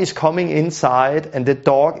dog is coming inside and the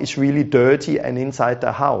dog is really dirty and inside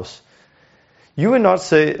the house, you will not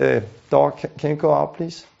say, dog, can you go out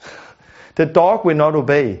please? The dog will not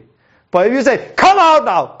obey. But if you say, come out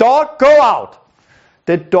now, dog, go out.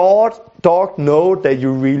 The dog knows that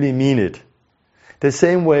you really mean it. The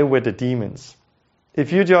same way with the demons.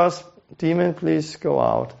 If you just, demon, please go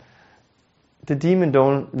out. The demon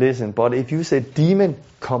don't listen. But if you say, demon,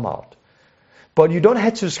 come out. But you don't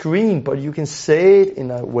have to scream, but you can say it in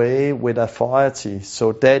a way with authority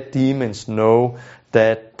so that demons know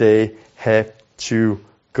that they have to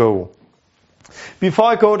go. Before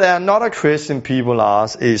I go there, another question people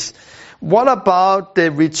ask is, what about the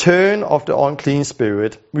return of the unclean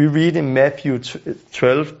spirit? We read in Matthew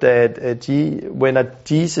 12 that when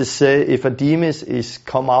Jesus said if a demon is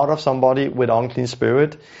come out of somebody with unclean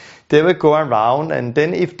spirit, they will go around, and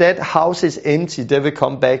then if that house is empty, they will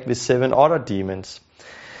come back with 7 other demons.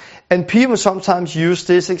 And people sometimes use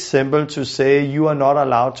this example to say you are not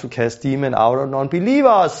allowed to cast demons out of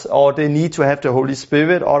non-believers, or they need to have the Holy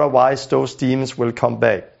Spirit, otherwise those demons will come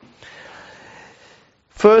back.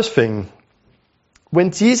 First thing,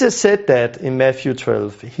 when Jesus said that in Matthew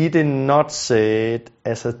 12, he did not say it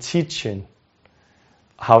as a teaching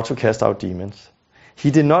how to cast out demons. He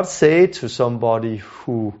did not say it to somebody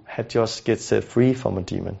who had just get set free from a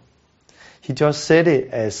demon. He just said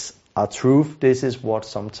it as a truth. This is what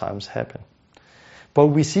sometimes happens. But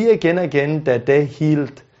we see again and again that they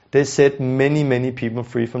healed, they set many people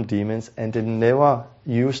free from demons, and they never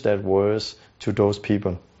used that words to those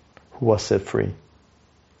people who were set free.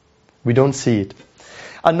 We don't see it.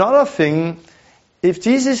 Another thing, if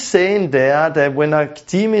Jesus is saying there that when a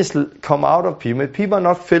demon come out of people, if people are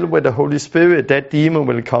not filled with the Holy Spirit, that demon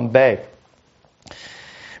will come back.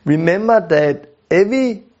 Remember that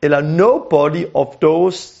nobody of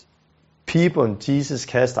those people Jesus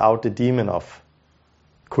cast out the demon of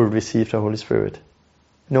could receive the Holy Spirit.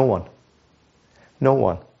 No one. No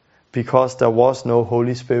one. Because there was no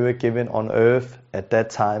Holy Spirit given on earth at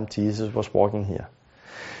that time Jesus was walking here.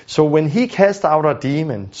 So when he cast out a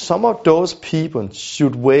demon, some of those people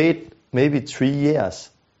should wait maybe 3 years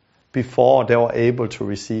before they were able to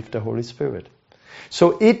receive the Holy Spirit.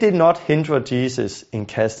 So it did not hinder Jesus in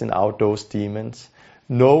casting out those demons,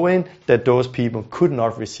 knowing that those people could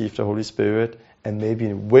not receive the Holy Spirit and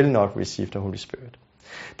maybe will not receive the Holy Spirit.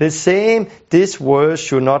 The same, this word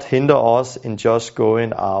should not hinder us in just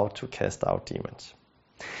going out to cast out demons.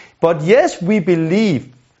 But yes, we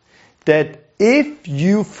believe that if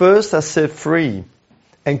you first are set free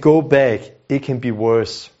and go back, it can be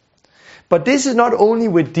worse. But this is not only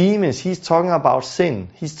with demons. He's talking about sin.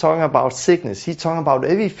 He's talking about sickness. He's talking about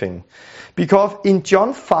everything. Because in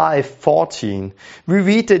John 5:14, we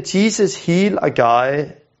read that Jesus healed a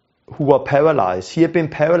guy who was paralyzed. He had been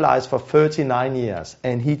paralyzed for 39 years.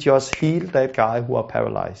 And he just healed that guy who was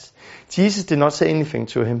paralyzed. Jesus did not say anything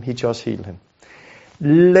to him. He just healed him.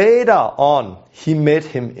 Later on, he met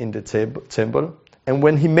him in the temple. And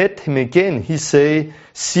when he met him again, he said,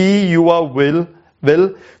 "See, you are well,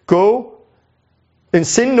 go and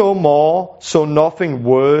sin no more, so nothing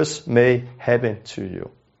worse may happen to you."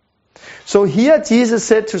 So here Jesus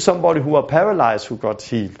said to somebody who was paralyzed, who got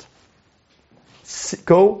healed,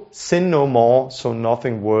 "Go, sin no more, so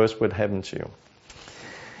nothing worse would happen to you."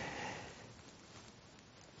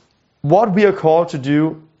 What we are called to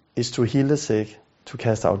do is to heal the sick, to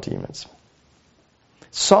cast out demons.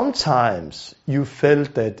 Sometimes you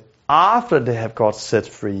felt that after they have got set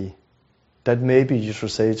free, that maybe you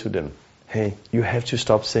should say to them, "Hey, you have to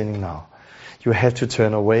stop sinning now. You have to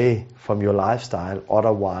turn away from your lifestyle,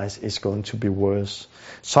 otherwise it's going to be worse."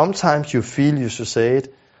 Sometimes you feel you should say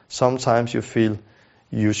it. Sometimes you feel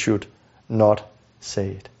you should not say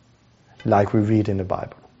it, like we read in the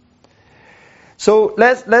Bible. So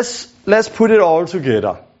let's put it all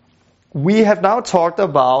together. We have now talked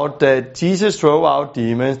about that Jesus drove out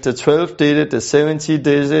demons, the 12 did it, the 70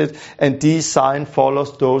 did it, and these signs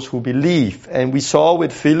follows those who believe. And we saw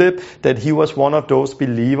with Philip that he was one of those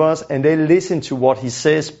believers, and they listened to what he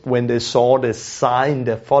says when they saw the sign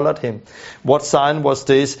that followed him. What sign was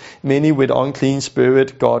this? Many with unclean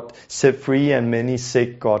spirit got set free, and many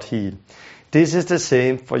sick got healed. This is the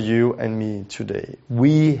same for you and me today.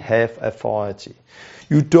 We have authority.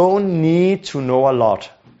 You don't need to know a lot.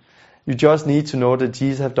 You just need to know that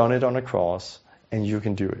Jesus have done it on the cross, and you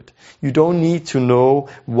can do it. You don't need to know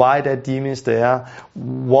why that demon is there,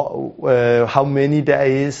 how many there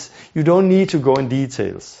is. You don't need to go in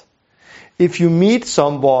details. If you meet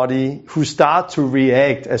somebody who starts to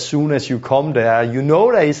react as soon as you come there, you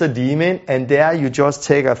know there is a demon, and there you just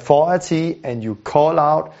take authority and you call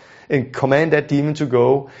out and command that demon to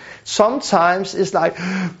go. Sometimes it's like,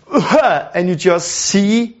 and you just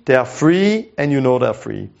see they're free, and you know they're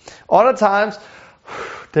free. Other times,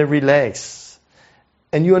 they relax.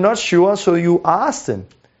 And you are not sure, so you ask them,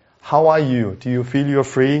 "How are you? Do you feel you're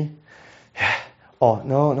free?" "Yeah." "Oh,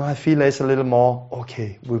 no, I feel there's a little more."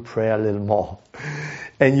 "Okay, we'll pray a little more."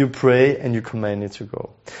 And you pray and you command it to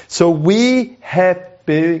go. So we have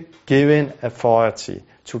been given authority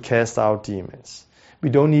to cast out demons. We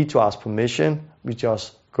don't need to ask permission. We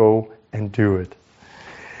just go and do it.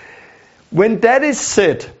 When that is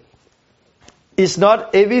said, it's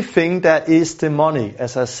not everything that is demonic,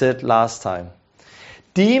 as I said last time.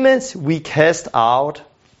 Demons we cast out,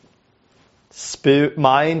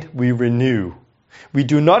 mind we renew. We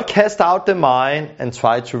do not cast out the mind and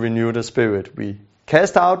try to renew the spirit. We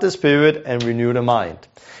cast out the spirit and renew the mind.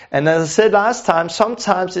 And as I said last time,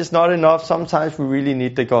 sometimes it's not enough. Sometimes we really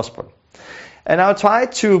need the gospel. And I'll try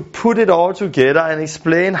to put it all together and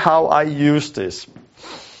explain how I use this.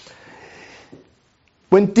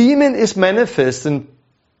 When demon is manifesting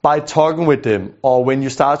by talking with them, or when you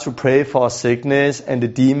start to pray for a sickness and the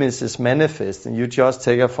demon is manifesting, you just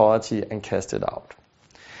take authority and cast it out.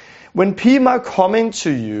 When people are coming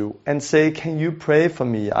to you and say, "Can you pray for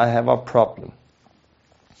me? I have a problem."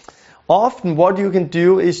 Often what you can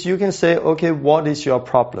do is you can say, "Okay, what is your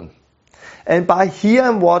problem?" And by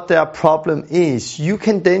hearing what their problem is, you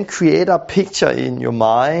can then create a picture in your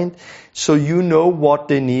mind so you know what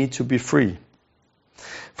they need to be free.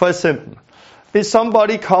 For example, if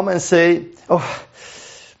somebody come and say, "Oh,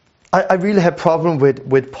 I really have problem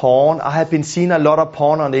with porn. I have been seeing a lot of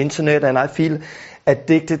porn on the internet and I feel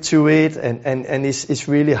addicted to it and it's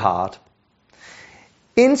really hard.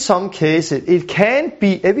 In some cases, it can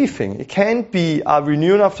be everything. It can be a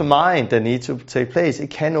renewing of the mind that needs to take place. It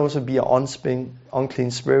can also be an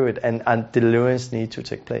unclean spirit and deliverance need to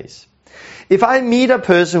take place. If I meet a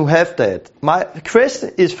person who have that, my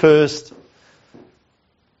question is first,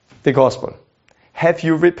 the gospel. Have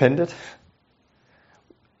you repented?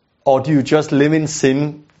 Or do you just live in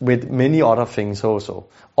sin with many other things also?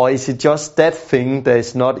 Or is it just that thing that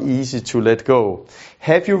is not easy to let go?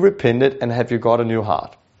 Have you repented and have you got a new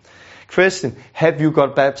heart? Question, have you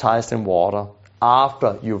got baptized in water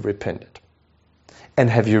after you repented?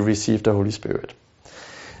 And have you received the Holy Spirit?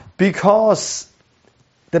 Because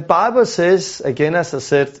the Bible says, again as I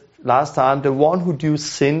said last time, the one who do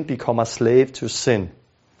sin become a slave to sin.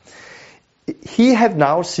 He have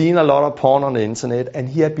now seen a lot of porn on the internet and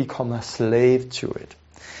he had become a slave to it.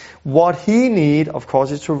 What he need, of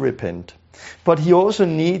course, is to repent. But he also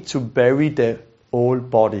need to bury the old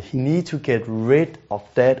body. He need to get rid of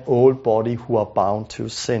that old body who are bound to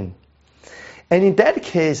sin. And in that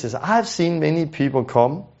cases, I have seen many people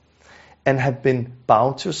come and have been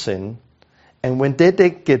bound to sin. And when they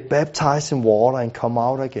get baptized in water and come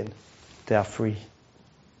out again, they are free.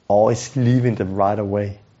 Or it's leaving them right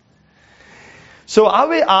away. So I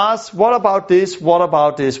will ask, what about this, what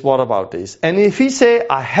about this, what about this? And if he say,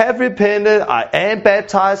 I have repented, I am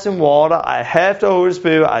baptized in water, I have the Holy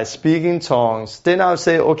Spirit, I speak in tongues, then I will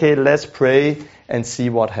say, okay, let's pray and see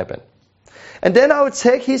what happened. And then I will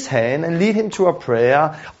take his hand and lead him to a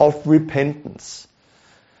prayer of repentance.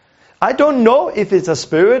 I don't know if it's a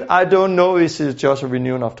spirit, I don't know if it's just a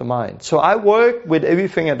renewing of the mind. So I work with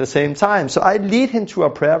everything at the same time. So I lead him to a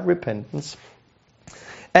prayer of repentance.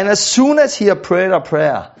 And as soon as he had prayed a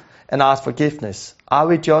prayer and asked forgiveness, I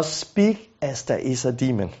will just speak as there is a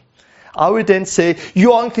demon. I will then say,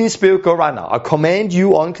 you unclean spirit, go right now. I command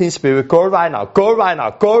you, unclean spirit, go right now, go right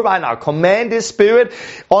now, go right now. Command this spirit,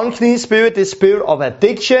 unclean spirit, this spirit of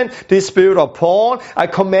addiction, this spirit of porn. I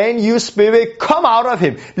command you, spirit, come out of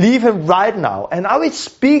him. Leave him right now. And I will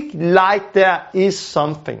speak like there is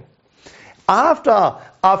something. After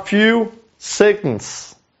a few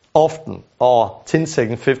seconds, often, or 10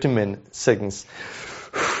 seconds, 15 seconds,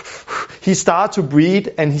 he starts to breathe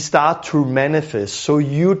and he starts to manifest. So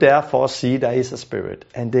you therefore see there is a spirit.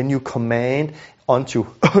 And then you command unto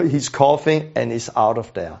he's coughing and he's out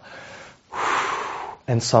of there.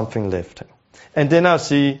 And something left him. And then I'll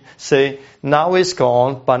say, now it's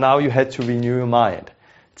gone, but now you had to renew your mind.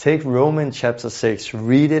 Take Romans chapter 6,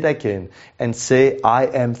 read it again, and say, I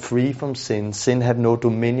am free from sin. Sin have no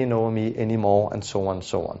dominion over me anymore, and so on and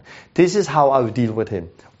so on. This is how I will deal with him.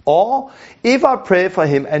 Or, if I pray for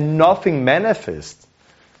him and nothing manifests,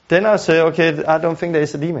 then I'll say, okay, I don't think there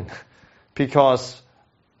is a demon. Because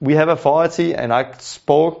we have authority, and I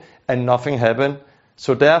spoke, and nothing happened.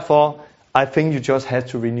 So therefore, I think you just had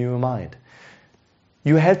to renew your mind.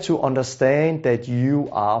 You have to understand that you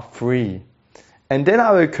are free. And then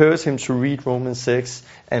I will encourage him to read Romans 6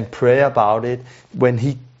 and pray about it when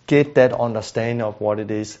he get that understanding of what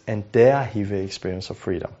it is. And there he will experience of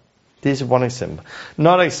freedom. This is one example.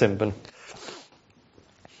 Another example.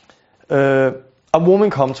 A woman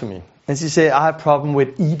come to me and she say, I have problem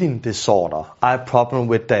with eating disorder. I have problem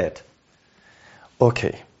with that.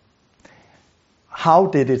 Okay. How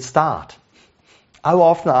did it start? I will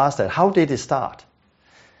often ask that. How did it start?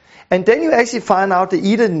 And then you actually find out the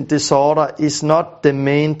eating disorder is not the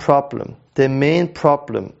main problem. The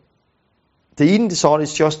eating disorder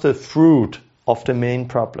is just the fruit of the main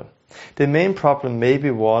problem. The main problem maybe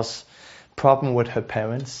was problem with her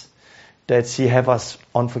parents, that she have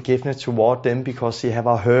unforgiveness toward them because she have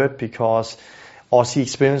a hurt, or she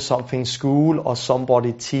experienced something in school, or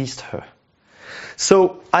somebody teased her.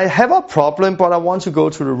 So I have a problem, but I want to go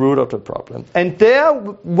to the root of the problem. And there,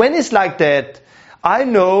 when it's like that, I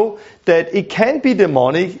know that it can be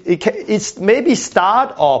demonic. It's maybe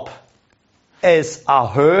start up as a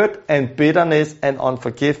hurt and bitterness and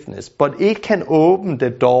unforgiveness, but it can open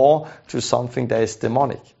the door to something that is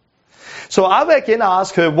demonic. So I will again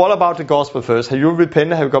ask her, what about the gospel first? Have you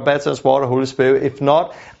repented? Have you got baptized in water, Holy Spirit? If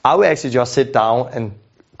not, I will actually just sit down and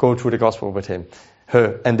go through the gospel with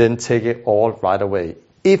her, and then take it all right away.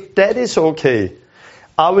 If that is okay,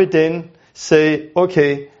 I will then say,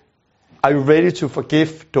 okay, are you ready to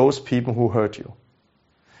forgive those people who hurt you?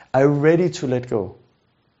 Are you ready to let go?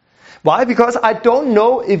 Why? Because I don't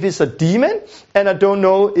know if it's a demon, and I don't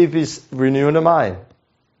know if it's renewing the mind.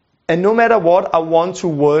 And no matter what, I want to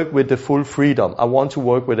work with the full freedom. I want to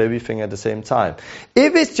work with everything at the same time.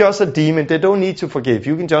 If it's just a demon, they don't need to forgive.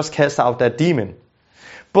 You can just cast out that demon.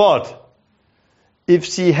 But if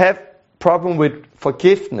she have problem with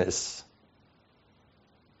forgiveness,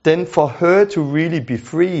 then for her to really be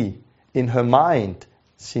free in her mind,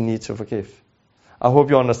 she needs to forgive. I hope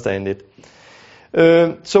you understand it.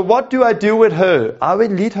 So what do I do with her? I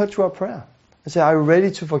will lead her to a prayer. I say, are you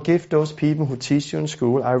ready to forgive those people who teach you in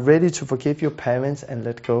school? Are you ready to forgive your parents and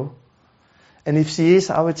let go? And if she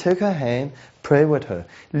is, I will take her hand, pray with her.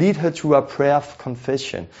 Lead her to a prayer of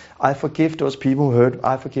confession. I forgive those people who hurt.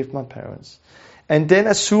 I forgive my parents. And then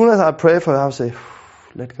as soon as I pray for her, I will say,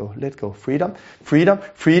 let go, freedom, freedom,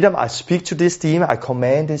 freedom. I speak to this demon. I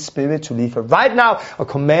command this spirit to leave her right now. I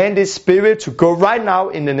command this spirit to go right now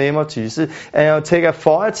in the name of Jesus. And I'll take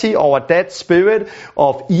authority over that spirit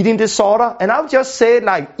of eating disorder. And I'll just say it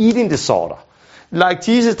like eating disorder. Like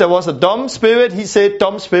Jesus, there was a dumb spirit. He said,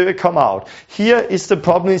 dumb spirit, come out. Here is the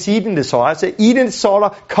problem is eating disorder. I say, eating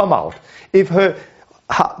disorder, come out. If her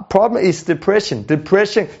problem is depression,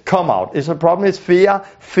 come out. If her problem is fear,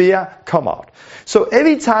 come out. So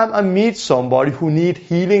every time I meet somebody who needs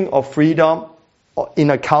healing or freedom or in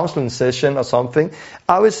a counseling session or something,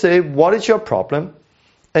 I will say, what is your problem?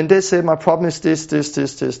 And they say, my problem is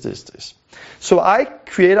this. So I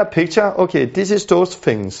create a picture, okay, this is those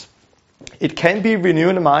things. It can be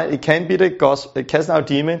renewing the mind, it can be the gospel, casting out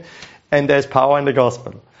demon, and there's power in the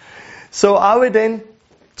gospel. So I will then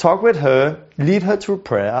talk with her, lead her through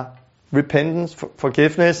prayer, repentance,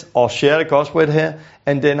 forgiveness, or share the gospel with her,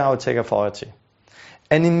 and then I will take authority.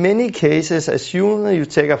 And in many cases, as soon as you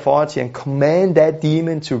take authority and command that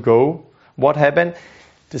demon to go, what happened?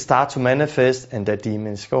 They start to manifest and that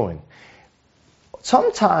demon is going.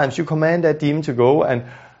 Sometimes you command that demon to go and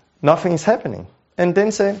nothing is happening. And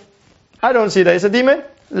then say, I don't see there's a demon.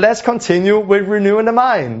 Let's continue with renewing the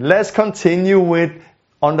mind. Let's continue with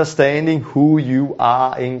understanding who you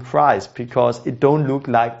are in Christ, because it don't look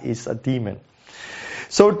like it's a demon.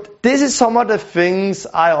 So this is some of the things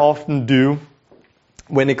I often do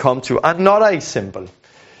when it comes to another example.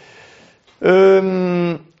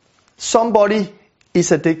 Somebody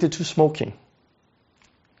is addicted to smoking.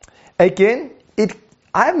 Again,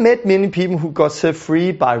 I've met many people who got set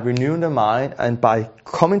free by renewing their mind and by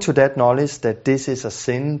coming to that knowledge that this is a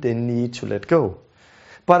sin they need to let go.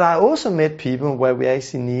 But I also met people where we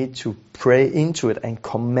actually need to pray into it and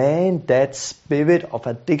command that spirit of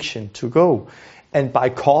addiction to go. And by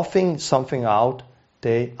coughing something out,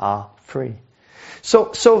 they are free.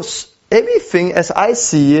 So everything as I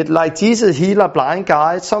see it, like Jesus healed a blind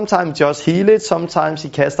guy, sometimes just heal it, sometimes he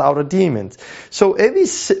cast out a demon. So every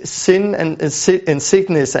sin and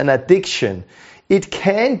sickness and addiction, it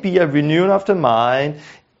can be a renewing of the mind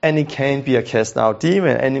and it can be a cast out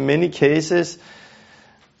demon. And in many cases,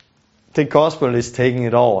 the gospel is taking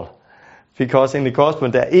it all. Because in the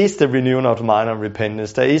gospel there is the renewing of the mind and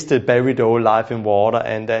repentance, there is the buried old life in water,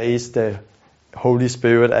 and there is the Holy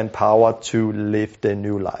Spirit and power to live the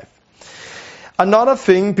new life. Another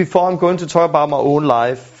thing, before I'm going to talk about my own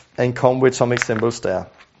life and come with some examples there.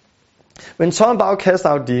 When talking about cast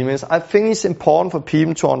out demons, I think it's important for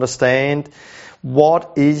people to understand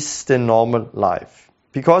what is the normal life.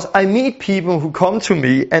 Because I meet people who come to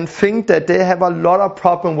me and think that they have a lot of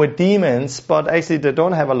problem with demons, but actually they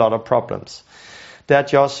don't have a lot of problems. They're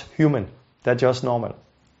just human. They're just normal.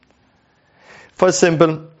 For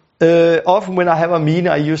example, often when I have a meeting,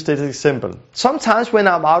 I use this example. Sometimes when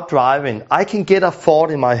I'm out driving, I can get a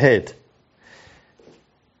thought in my head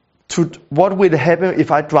to what would happen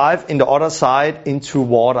if I drive in the other side into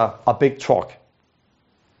water, a big truck.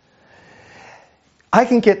 I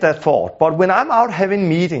can get that thought, but when I'm out having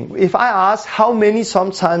meeting, if I ask how many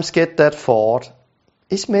sometimes get that thought,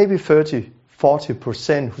 it's maybe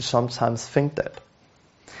 30-40% who sometimes think that.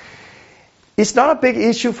 It's not a big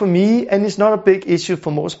issue for me, and it's not a big issue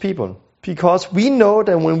for most people. Because we know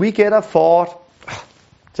that when we get a thought,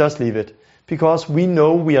 just leave it. Because we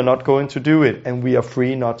know we are not going to do it, and we are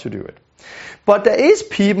free not to do it. But there is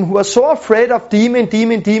people who are so afraid of demon,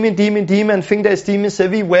 and think there's demons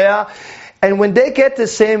everywhere. And when they get the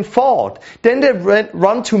same thought, then they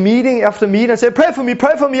run to meeting after meeting and say, pray for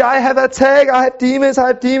me, I have attack, I have demons,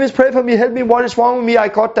 pray for me, help me, what is wrong with me, I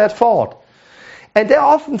got that thought. And they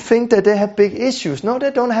often think that they have big issues. No, they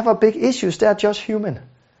don't have a big issues, they are just human.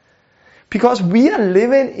 Because we are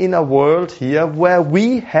living in a world here where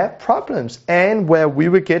we have problems and where we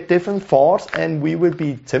will get different thoughts and we will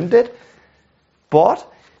be tempted. But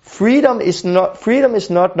freedom is not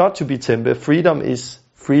to be tempted, freedom is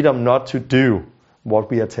freedom not to do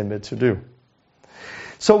what we are tempted to do.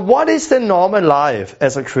 So what is the normal life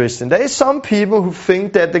as a Christian? There is some people who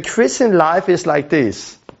think that the Christian life is like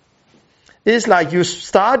this. It's like you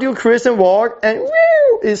start your Christian walk and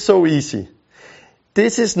woo, it's so easy.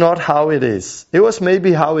 This is not how it is. It was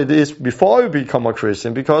maybe how it is before you become a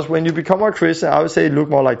Christian, because when you become a Christian, I would say it look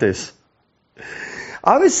more like this.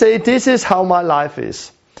 I would say this is how my life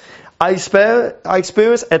is. I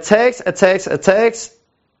experience attacks,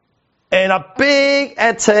 and a big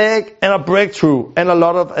attack and a breakthrough, and a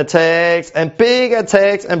lot of attacks, and big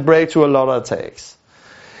attacks and breakthrough, a lot of attacks.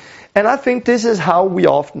 And I think this is how we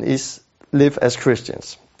often live as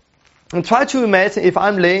Christians. And try to imagine if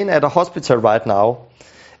I'm laying at a hospital right now,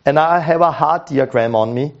 and I have a heart diagram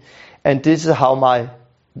on me, and this is how my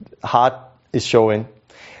heart is showing.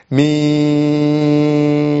 Meet.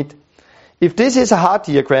 If this is a heart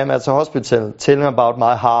diagram at a hospital telling about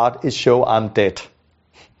my heart, it shows I'm dead.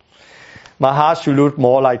 My heart should look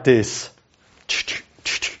more like this.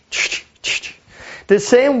 The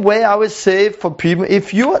same way I would say for people,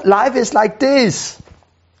 if your life is like this,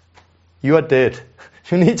 you are dead.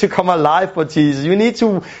 You need to come alive for Jesus. You need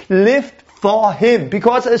to live for Him.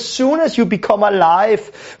 Because as soon as you become alive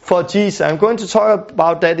for Jesus, I'm going to talk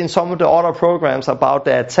about that in some of the other programs about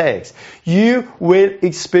the attacks. You will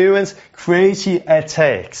experience crazy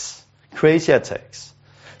attacks. Crazy attacks.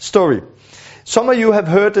 Story. Some of you have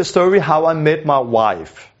heard the story how I met my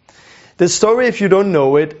wife. The story, if you don't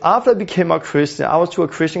know it, after I became a Christian, I was to a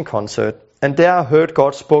Christian concert, and there I heard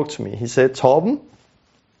God spoke to me. He said, Torben,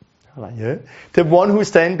 I'm like, yeah. The one who's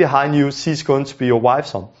standing behind you, she's going to be your wife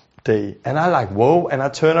someday. And I like, whoa, and I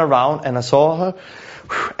turned around and I saw her,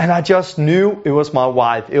 and I just knew it was my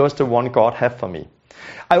wife. It was the one God had for me.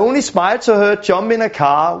 I only smiled to her, jumped in a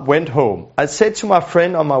car, went home. I said to my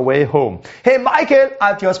friend on my way home, hey Michael,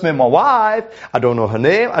 I've just met my wife. I don't know her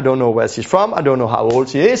name, I don't know where she's from, I don't know how old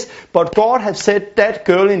she is, but God has said that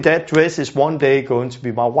girl in that dress is one day going to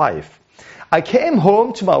be my wife. I came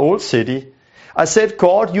home to my old city. I said,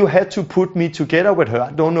 God, you had to put me together with her.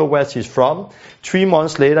 I don't know where she's from. 3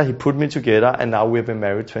 months later, He put me together, and now we've been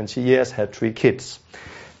married 20 years, had 3 kids.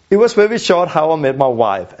 It was very short how I met my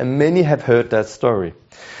wife, and many have heard that story.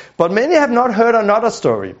 But many have not heard another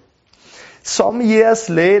story. Some years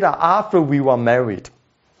later, after we were married,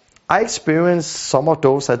 I experienced some of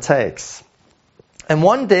those attacks. And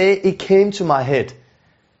one day it came to my head,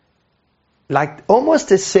 like almost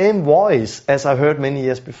the same voice as I heard many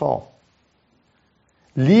years before.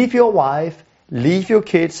 Leave your wife, leave your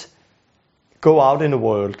kids, go out in the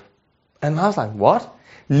world. And I was like, what?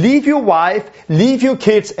 Leave your wife, leave your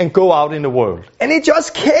kids, and go out in the world. And it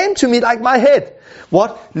just came to me like my head.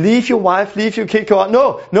 What? Leave your wife, leave your kid, go out.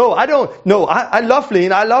 No, I don't. No, I love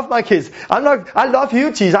Lena, I love my kids. I love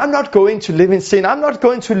you, Jesus. I'm not going to live in sin. I'm not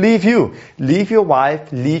going to leave you. Leave your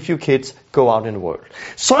wife, leave your kids, go out in the world.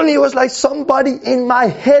 Suddenly it was like somebody in my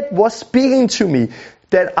head was speaking to me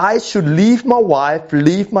that I should leave my wife,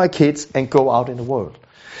 leave my kids, and go out in the world.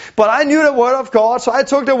 But I knew the word of God, so I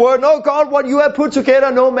took the word. No, God, what you have put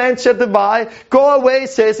together, no man shall divide. Go away, it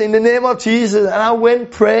says, in the name of Jesus. And I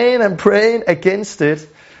went praying and praying against it.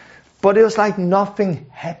 But it was like nothing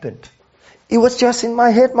happened. It was just in my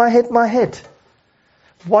head.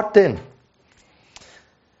 What then?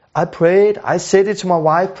 I prayed. I said it to my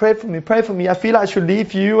wife, pray for me. I feel I should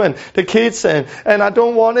leave you and the kids, and I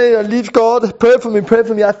don't want to leave God. Pray for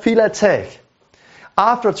me. I feel attacked.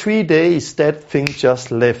 After 3 days, that thing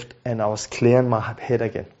just left, and I was clearing my head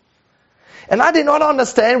again. And I did not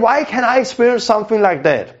understand, why can I experience something like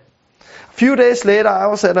that? A few days later, I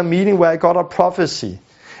was at a meeting where I got a prophecy.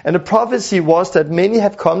 And the prophecy was that many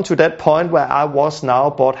have come to that point where I was now,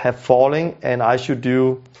 but have fallen, and I should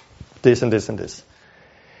do this and this and this.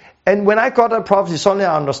 And when I got that prophecy, suddenly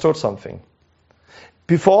I understood something.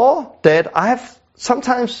 Before that, I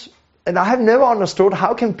have never understood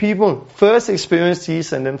how can people first experience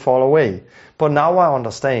this and then fall away. But now I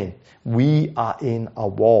understand. We are in a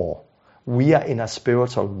war. We are in a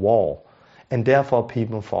spiritual war. And therefore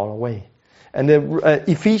people fall away. And the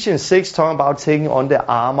Ephesians 6 talking about taking on the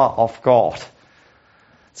armor of God.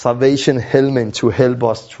 Salvation helmet to help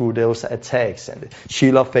us through those attacks, and the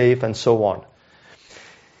shield of faith and so on.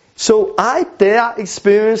 So I dare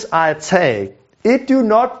experience an attack. It do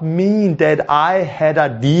not mean that I had a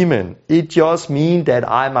demon. It just means that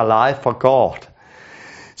I'm alive for God.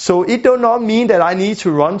 So it do not mean that I need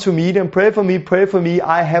to run to meet and pray for me,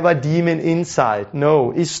 I have a demon inside.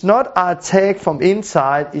 No, it's not an attack from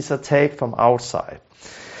inside, it's an attack from outside.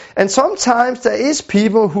 And sometimes there is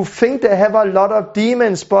people who think they have a lot of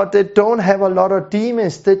demons, but they don't have a lot of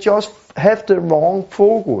demons. They just have the wrong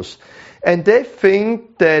focus. And they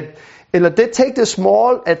think that they take the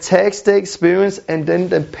small attacks they experience and then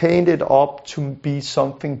they paint it up to be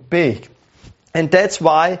something big. And that's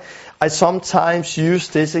why I sometimes use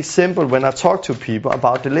this example when I talk to people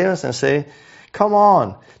about deliverance and say, come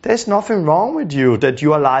on, there's nothing wrong with you that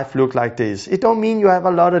your life look like this. It don't mean you have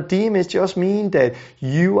a lot of demons, it just mean that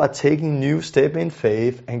you are taking new step in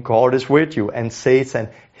faith and God is with you and Satan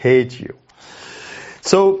hates you.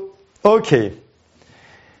 So, okay.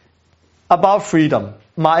 About freedom,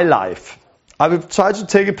 my life. I will try to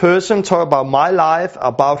take a person, talk about my life,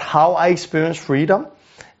 about how I experience freedom,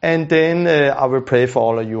 and then I will pray for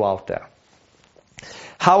all of you out there.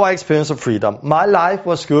 How I experience freedom. My life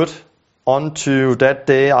was good until that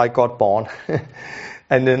day I got born,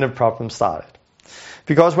 and then the problem started.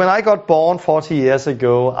 Because when I got born 40 years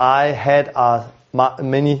ago, I had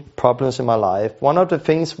many problems in my life. One of the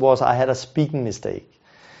things was I had a speaking mistake.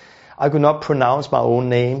 I could not pronounce my own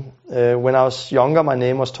name. When I was younger, my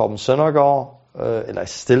name was Torben Søndergaard. Eller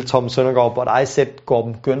still Torben Søndergaard, but I said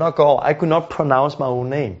Gorben Gønnergaard. I could not pronounce my own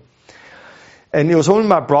name. And it was only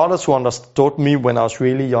my brothers who understood me when I was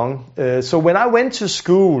really young. So when I went to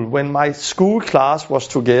school, when my school class was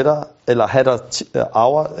together, or had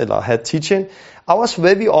had teaching, I was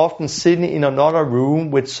very often sitting in another room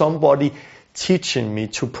with somebody teaching me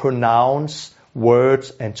to pronounce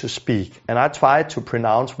words and to speak. And I tried to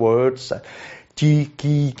pronounce words, G,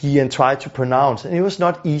 and try to pronounce. And it was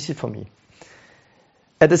not easy for me.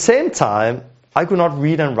 At the same time, I could not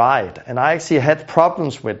read and write. And I actually had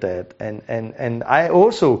problems with that. And I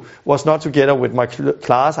also was not together with my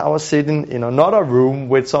class. I was sitting in another room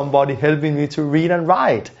with somebody helping me to read and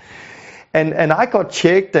write. And I got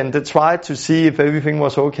checked and they tried to see if everything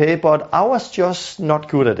was okay, but I was just not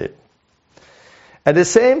good at it. At the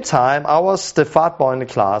same time, I was the fat boy in the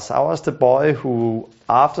class. I was the boy who,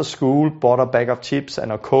 after school, bought a bag of chips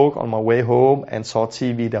and a Coke on my way home and saw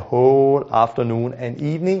TV the whole afternoon and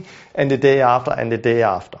evening, and the day after and the day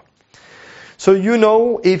after. So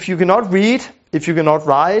if you cannot read, if you cannot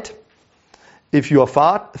write, if you are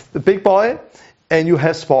fat, a big boy, and you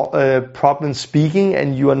have problems speaking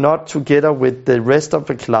and you are not together with the rest of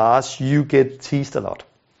the class, you get teased a lot.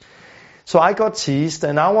 So I got teased,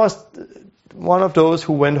 and I was one of those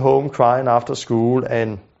who went home crying after school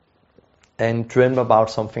and dreamed about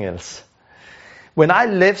something else. When I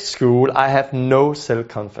left school, I had no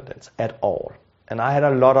self-confidence at all. And I had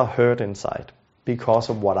a lot of hurt inside because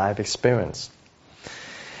of what I've experienced.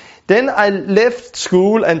 Then I left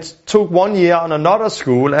school and took 1 year on another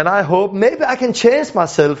school, and I hope maybe I can change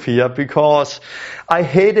myself here because I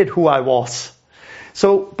hated who I was.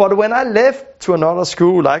 But when I left to another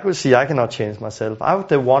school, I could see I cannot change myself. I was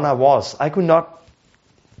the one I was. I could not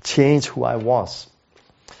change who I was.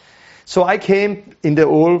 So I came in the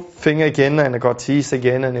old thing again and I got teased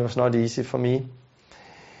again, and it was not easy for me.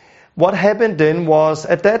 What happened then was,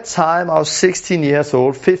 at that time I was 16 years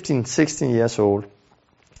old, 15, 16 years old.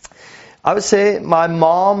 I would say my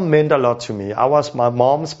mom meant a lot to me. I was my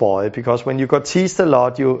mom's boy because when you got teased a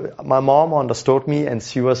lot, my mom understood me and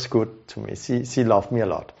she was good to me. She loved me a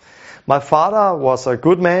lot. My father was a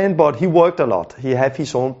good man, but he worked a lot. He had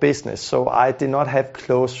his own business, so I did not have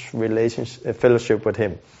close fellowship with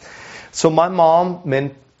him. So my mom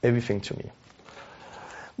meant everything to me.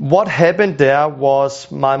 What happened there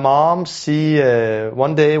was my mom,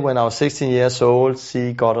 one day when I was 16 years old,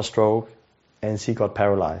 she got a stroke and she got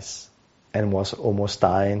paralyzed and was almost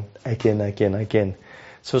dying again.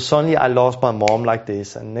 So suddenly I lost my mom like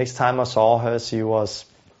this, and next time I saw her, she was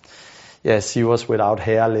without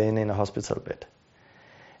hair laying in a hospital bed.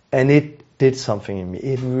 And it did something in me.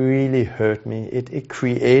 It really hurt me. It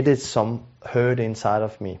created some hurt inside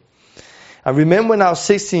of me. I remember when I was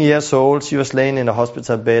 16 years old, she was laying in a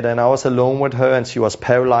hospital bed and I was alone with her, and she was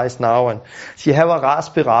paralyzed now, and she had a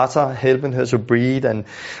respirator helping her to breathe, and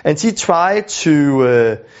she tried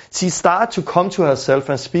to, she started to come to herself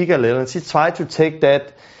and speak a little, and she tried to take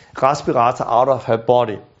that respirator out of her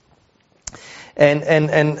body.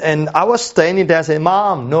 And I was standing there saying,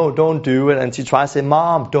 "Mom, no, don't do it." And she tried to say,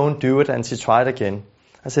 "Mom, don't do it." And she tried again.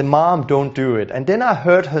 I said, "Mom, don't do it." And then I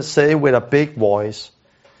heard her say with a big voice,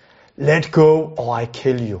 "Let go or I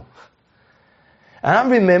kill you." And I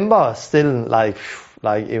remember still like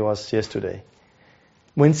it was yesterday.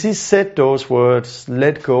 When she said those words,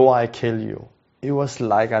 "Let go or I kill you," it was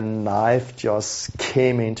like a knife just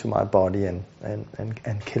came into my body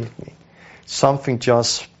and killed me. Something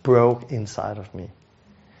just broke inside of me.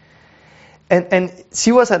 And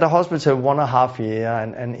she was at the hospital 1.5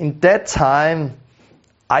 years, and in that time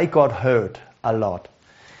I got hurt a lot.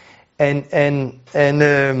 And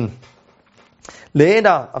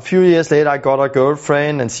Later, a few years later, I got a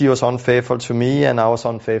girlfriend and she was unfaithful to me and I was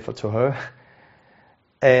unfaithful to her.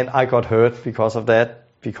 And I got hurt because of that,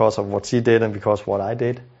 because of what she did and because of what I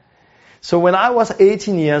did. So when I was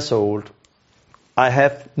 18 years old, I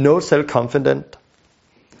have no self-confidence.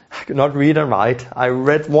 I could not read and write. I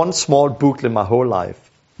read one small booklet my whole life.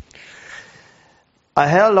 I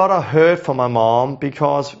had a lot of hurt from my mom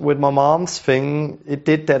because with my mom's thing, it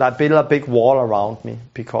did that I built a big wall around me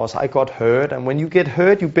because I got hurt. And when you get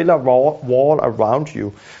hurt, you build a wall around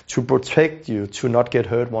you to protect you to not get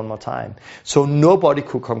hurt one more time. So nobody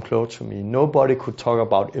could come close to me. Nobody could talk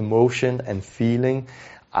about emotion and feeling.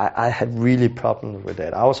 I had really problems with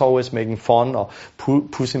that. I was always making fun or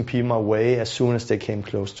pushing people away as soon as they came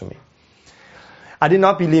close to me. I did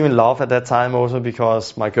not believe in love at that time also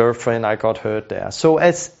because my girlfriend, I got hurt there. So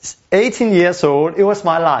as 18 years old, it was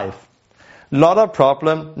my life. Lot of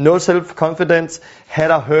problem, no self-confidence,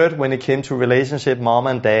 had a hurt when it came to relationship, mom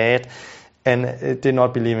and dad, and did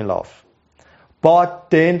not believe in love.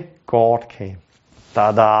 But then God came.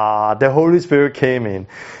 The Holy Spirit came in.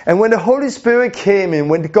 And when the Holy Spirit came in,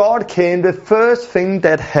 when God came, the first thing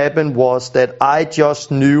that happened was that I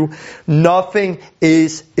just knew nothing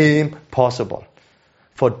is impossible.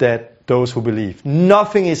 For those who believe.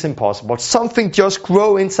 Nothing is impossible. Something just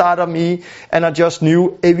grew inside of me and I just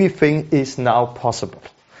knew everything is now possible.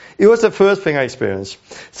 It was the first thing I experienced.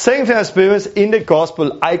 Second thing I experienced in the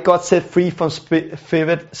gospel, I got set free from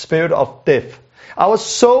spirit of death. I was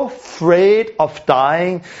so afraid of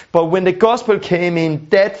dying, but when the gospel came in,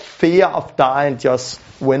 that fear of dying just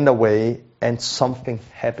went away and something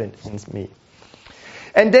happened in me.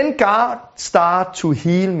 And then God started to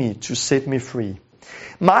heal me, to set me free.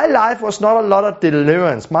 My life was not a lot of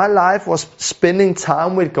deliverance. My life was spending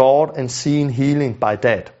time with God and seeing healing by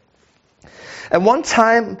that. And one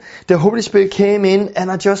time, the Holy Spirit came in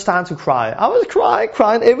and I just started to cry. I was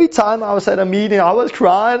crying. Every time I was at a meeting, I was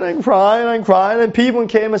crying. And people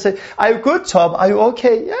came and said, "Are you good, Tom? Are you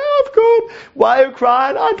okay?" "Yeah, I'm good." "Why are you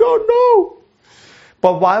crying?" "I don't know."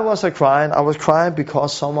 But why was I crying? I was crying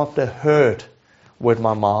because some of the hurt with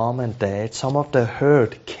my mom and dad, some of the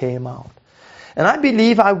hurt came out. And I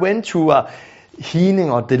believe I went through a healing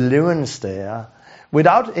or deliverance there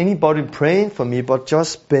without anybody praying for me, but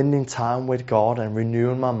just spending time with God and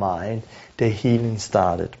renewing my mind, the healing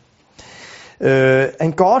started.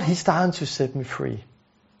 And God, He started to set me free.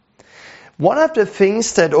 One of the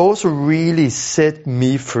things that also really set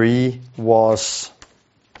me free was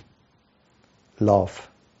love.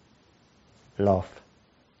 Love.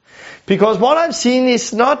 Because what I've seen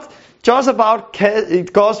is not just about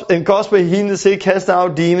gospel healing, to say cast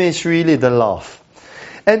out demons, is really the love.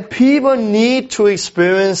 And people need to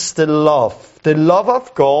experience the love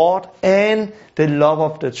of God and the love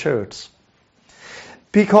of the church.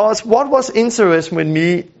 Because what was interesting with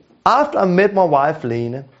me, after I met my wife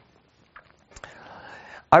Lene,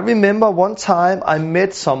 I remember one time I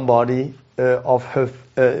met somebody of her,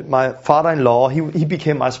 my father-in-law. He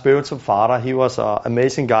became my spiritual father. He was an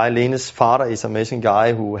amazing guy. Lene's father is an amazing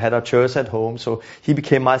guy who had a church at home. So he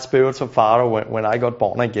became my spiritual father when I got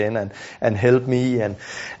born again and helped me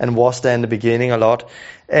and was there in the beginning a lot.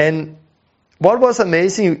 And what was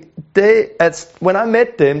amazing, when I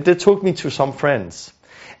met them, they took me to some friends.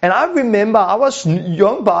 And I remember I was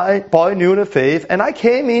young boy new in faith, and I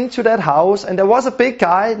came into that house, and there was a big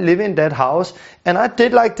guy living in that house, and I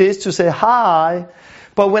did like this to say hi.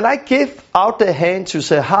 But when I gave out the hand to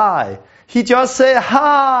say hi, he just said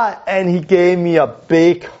hi, and he gave me a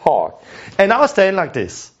big hug. And I was standing like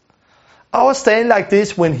this. I was standing like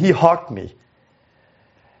this when he hugged me.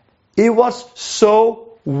 It was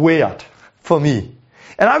so weird for me.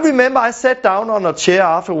 And I remember I sat down on a chair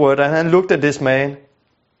afterward and I looked at this man.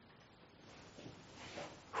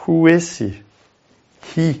 Who is he?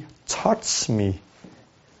 He touched me.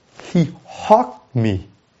 He hugged me.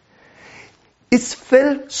 It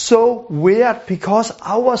felt so weird because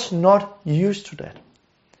I was not used to that.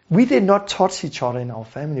 We did not touch each other in our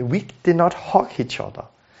family. We did not hug each other.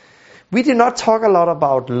 We did not talk a lot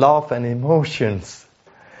about love and emotions.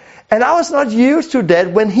 And I was not used to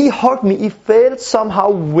that. When he hugged me, it felt somehow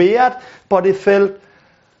weird, but it felt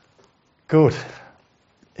good.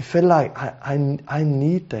 It felt like I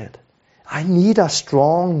need that. I need a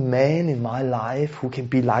strong man in my life who can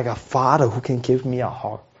be like a father, who can give me a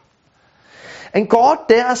hug. And God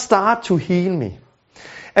there started to heal me.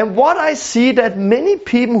 And what I see that many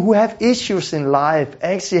people who have issues in life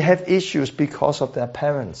actually have issues because of their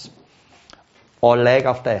parents. Or lack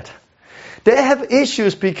of that. They have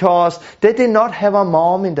issues because they did not have a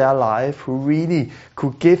mom in their life who really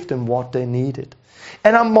could give them what they needed.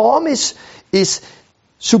 And a mom is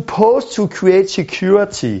supposed to create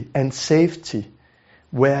security and safety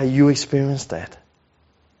where you experience that.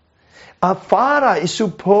 A father is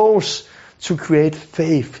supposed to create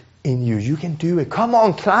faith in you. You can do it. Come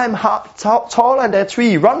on, climb taller than that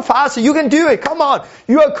tree. Run faster. You can do it. Come on.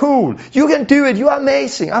 You are cool. You can do it. You are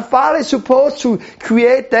amazing. A father is supposed to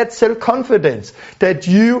create that self-confidence that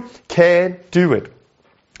you can do it.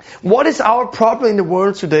 What is our problem in the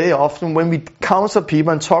world today often when we counsel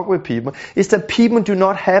people and talk with people is that people do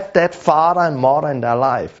not have that father and mother in their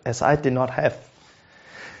life, as I did not have.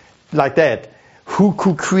 Like that. Who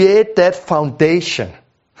could create that foundation.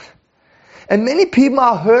 And many people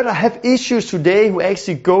are hurt or have issues today who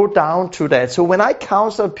actually go down to that. So when I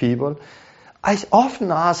counsel people, I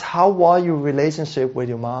often ask, how was your relationship with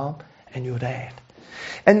your mom and your dad?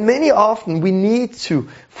 And many often we need to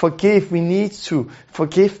forgive, we need to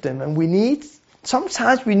forgive them. And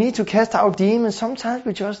sometimes we need to cast out demons, sometimes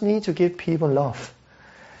we just need to give people love.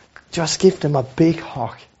 Just give them a big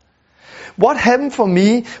hug. What happened for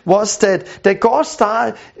me was that God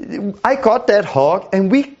started, I got that hug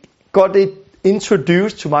and we got it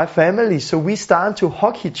introduced to my family. So we started to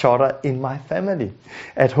hug each other in my family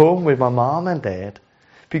at home with my mom and dad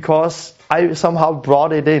because I somehow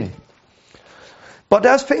brought it in. But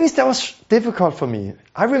there's things that was difficult for me.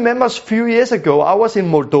 I remember a few years ago I was in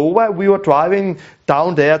Moldova. We were driving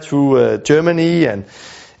down there through Germany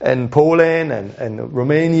and Poland and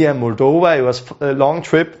Romania and Moldova. It was a long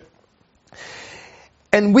trip.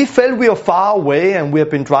 And we felt we were far away and we have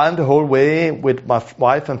been driving the whole way with my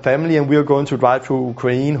wife and family and we were going to drive through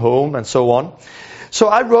Ukraine home and so on. So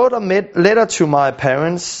I wrote a letter to my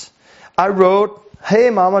parents. I wrote, hey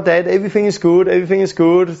mama, dad, everything is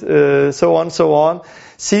good, so on.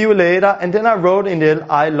 See you later. And then I wrote in the end,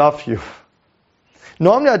 I love you.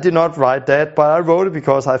 Normally I did not write that, but I wrote it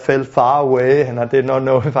because I felt far away and I did not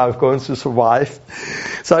know if I was going to survive.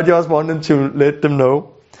 So I just wanted to let them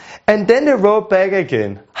know. And then they wrote back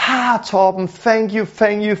again. Torben, thank you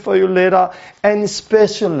for your letter. And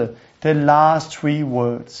especially the last 3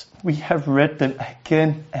 words. We have read them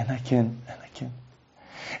again and again and again.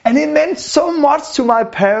 And it meant so much to my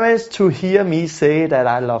parents to hear me say that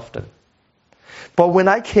I loved them. But when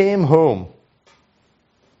I came home,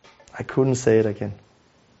 I couldn't say it again.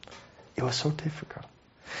 It was so difficult.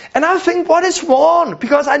 And I think, what is wrong?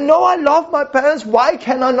 Because I know I love my parents. Why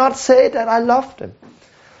can I not say that I love them?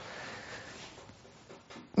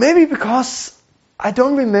 Maybe because I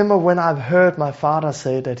don't remember when I've heard my father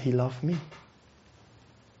say that he loved me.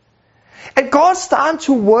 And God started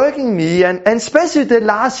to work in me, and especially the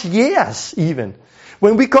last years even.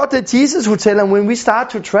 When we got the Jesus Hotel and when we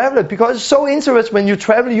start to travel, because it's so interesting when you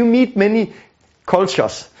travel, you meet many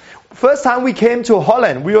cultures. First time we came to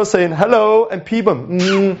Holland, we were saying hello, and people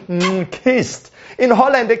kissed. In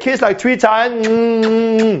Holland they kissed like 3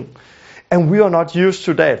 times. And we are not used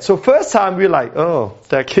to that. So first time we were like, oh,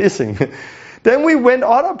 they're kissing. Then we went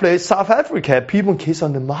other places, South Africa, people kiss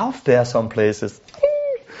on the mouth there some places.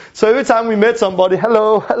 So every time we met somebody,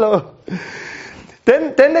 hello.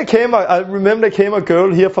 Then I remember there came a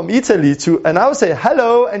girl here from Italy and I would say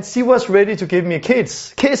hello, and she was ready to give me a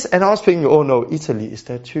kiss. And I was thinking, oh no, Italy, is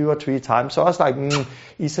that 2 or 3 times? So I was like,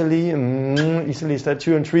 Italy, is that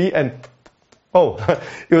 2 and 3? And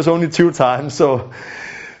it was only 2 times.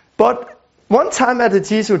 But one time at the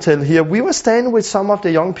Jesus Hotel here, we were staying with some of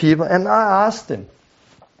the young people, and I asked them,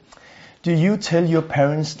 do you tell your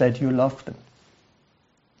parents that you love them?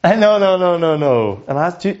 And no. And I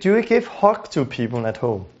asked, do you give hug to people at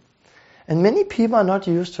home? And many people are not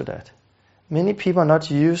used to that. Many people are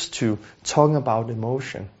not used to talking about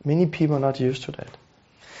emotion. Many people are not used to that.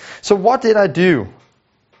 So what did I do?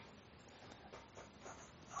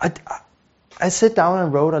 I sat down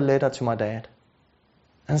and wrote a letter to my dad.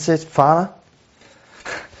 And said, Father,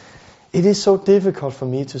 it is so difficult for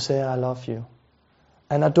me to say I love you.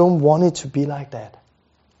 And I don't want it to be like that.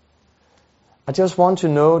 I just want to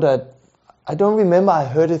know that I don't remember I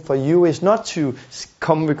heard it for you. It's not to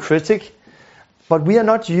come with critic, but we are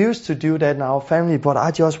not used to do that in our family. But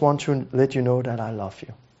I just want to let you know that I love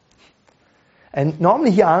you. And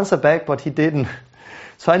normally he answered back, but he didn't.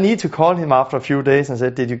 So I need to call him after a few days and say,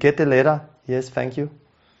 did you get the letter? Yes, thank you.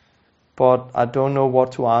 But I don't know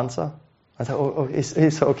what to answer. I thought,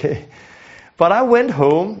 it's okay. But I went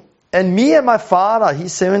home, and me and my father,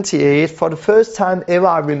 he's 78, for the first time ever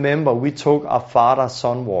I remember, we took a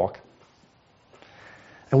father-son walk.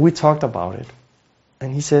 And we talked about it.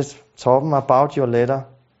 And he says, Torben, about your letter.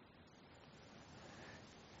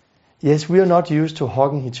 Yes, we are not used to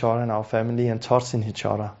hugging each other in our family and touching each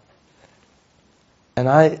other. And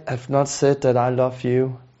I have not said that I love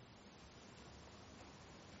you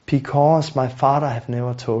Because my father have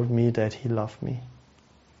never told me that he loved me.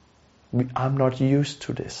 I'm not used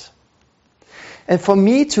to this. And for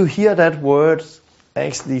me to hear that word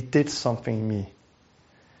actually did something in me.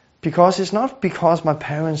 Because it's not because my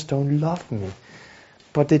parents don't love me,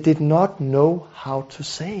 but they did not know how to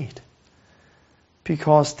say it.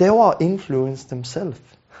 Because they were influenced themselves.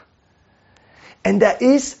 And there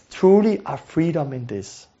is truly a freedom in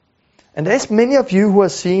this. And there's many of you who are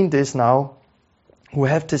seeing this now, who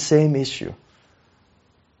have the same issue.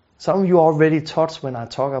 Some of you are already touched when I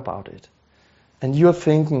talk about it. And you're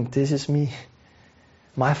thinking, this is me.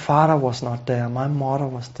 My father was not there. My mother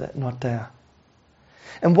was not there.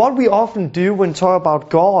 And what we often do when we talk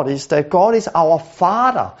about God is that God is our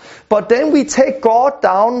Father. But then we take God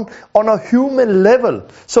down on a human level.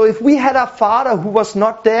 So if we had a father who was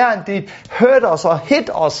not there and did hurt us or hit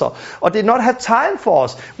us or did not have time for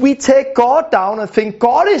us, we take God down and think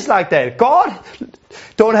God is like that. God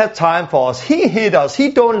don't have time for us. He hit us.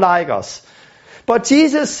 He don't like us. But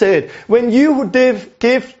Jesus said, when you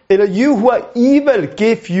who are evil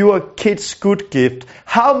give your kids good gift,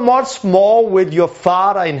 how much more will your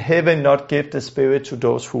Father in heaven not give the Spirit to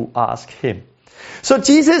those who ask Him? So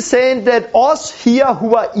Jesus is saying that us here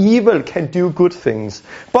who are evil can do good things.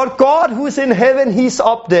 But God who's in heaven, He's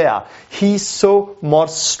up there. He's so much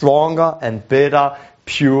stronger and better,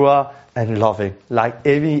 pure and loving, like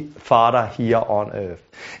every father here on earth.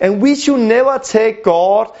 And we should never take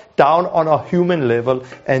God down on a human level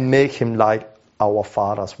and make Him like our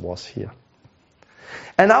fathers was here.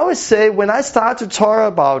 And I would say, when I start to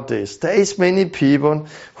talk about this, there is many people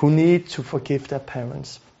who need to forgive their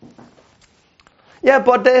parents. Yeah,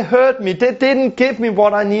 but they hurt me. They didn't give me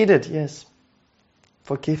what I needed. Yes,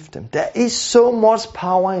 forgive them. There is so much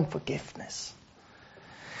power in forgiveness.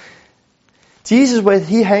 Jesus, when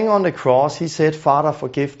He hung on the cross, He said, Father,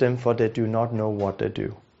 forgive them, for they do not know what they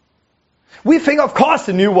do. We think, of course,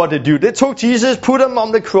 they knew what they do. They took Jesus, put Him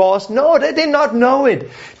on the cross. No, they did not know it.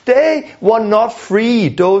 They were not free,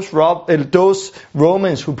 those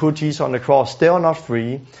Romans who put Jesus on the cross. They were not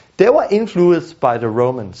free. They were influenced by the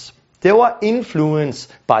Romans. They were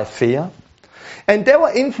influenced by fear. And they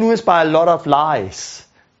were influenced by a lot of lies.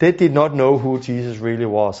 They did not know who Jesus really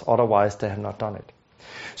was. Otherwise, they had not done it.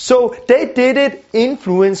 So they did it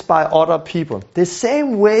influenced by other people. The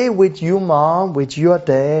same way with your mom, with your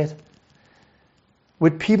dad,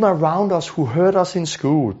 with people around us who hurt us in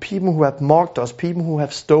school, people who have mocked us, people who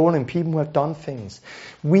have stolen, people who have done things.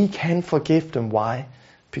 We can forgive them. Why?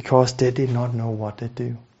 Because they did not know what they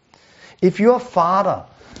do. If your father,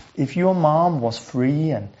 if your mom was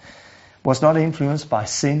free and was not influenced by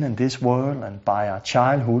sin in this world and by a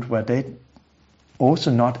childhood where they also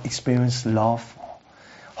not experienced love,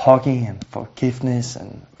 hugging and forgiveness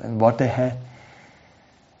and what they had.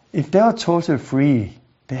 If they are totally free,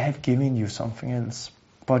 they have given you something else.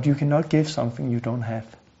 But you cannot give something you don't have.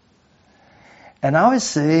 And I would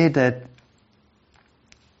say that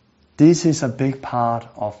this is a big part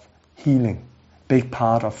of healing, big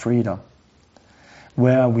part of freedom,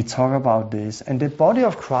 where we talk about this. And the body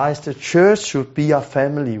of Christ, the church, should be a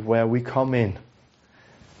family where we come in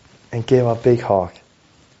and give a big hug.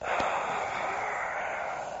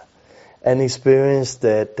 And experience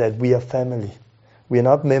that we are family. We are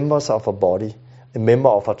not members of a body, a member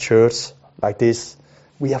of a church like this.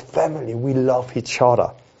 We are family. We love each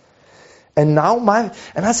other. And now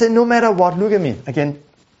I said, no matter what, look at me. Again,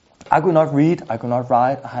 I could not read, I could not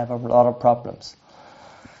write, I have a lot of problems.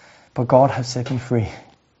 But God has set me free.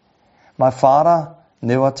 My father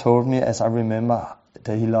never told me, as I remember,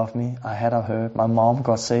 that He loved me. I had a hurt. My mom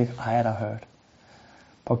got sick. I had a hurt.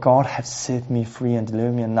 But God has set me free and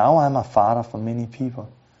delivered me. And now I'm a father for many people.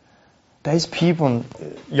 There's people,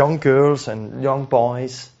 young girls and young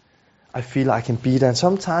boys, I feel I can be there. And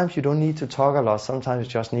sometimes you don't need to talk a lot. Sometimes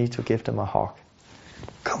you just need to give them a hug.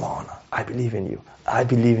 Come on, I believe in you. I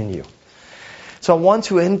believe in you. So I want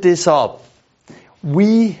to end this up.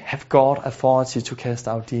 We have got authority to cast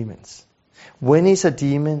out demons. When it's a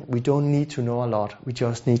demon, we don't need to know a lot. We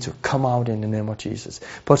just need to come out in the name of Jesus.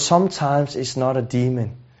 But sometimes it's not a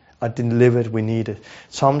demon, a delivered we need it.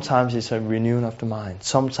 Sometimes it's a renewing of the mind.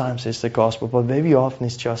 Sometimes it's the gospel. But very often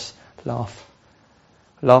it's just love.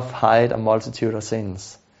 Love hide a multitude of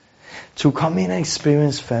sins. To come in and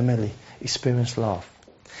experience family, experience love.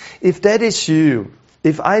 If that is you,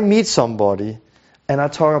 if I meet somebody and I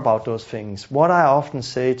talk about those things, what I often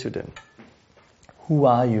say to them, who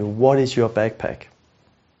are you? What is your backpack?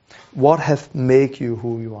 What have made you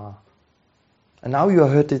who you are? And now you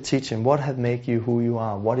have heard the teaching. What have made you who you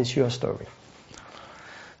are? What is your story?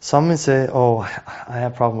 Some may say, oh, I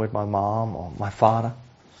have a problem with my mom or my father.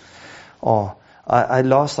 Or I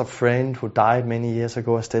lost a friend who died many years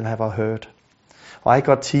ago. I still have a hurt. Or I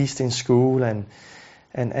got teased in school and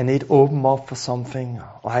it opened up for something.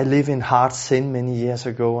 Or I live in hard sin many years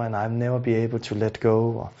ago and I'll never be able to let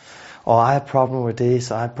go. Or I had a problem with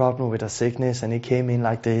this, or I had a problem with a sickness and it came in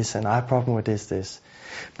like this, and I had a problem with this.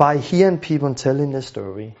 By hearing people telling the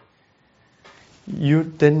story, you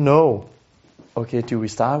then know, okay, do we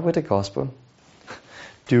start with the gospel?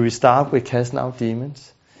 Do we start with casting out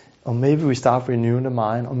demons? Or maybe we start renewing the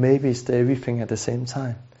mind, or maybe it's everything at the same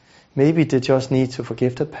time. Maybe they just need to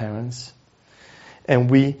forgive their parents. And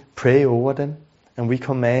we pray over them, and we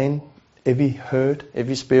command every hurt,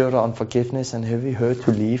 every spirit of unforgiveness and every hurt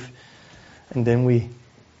to leave. And then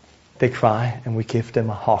they cry, and we give them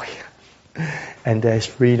a hug. And there's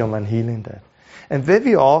freedom and healing there. And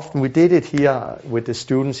very often, we did it here with the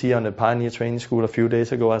students here on the Pioneer Training School a few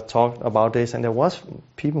days ago. I talked about this, and there was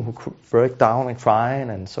people who broke down and crying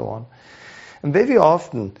and so on. And very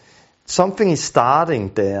often, something is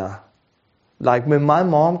starting there. Like when my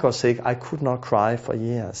mom got sick, I could not cry for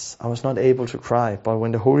years. I was not able to cry. But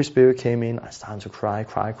when the Holy Spirit came in, I started to cry.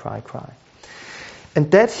 And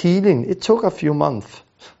that healing, it took a few months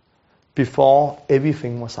before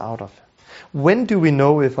everything was out of it. When do we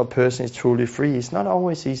know if a person is truly free? It's not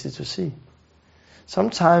always easy to see.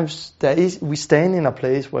 Sometimes we stand in a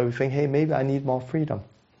place where we think, hey, maybe I need more freedom.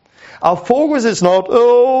 Our focus is not,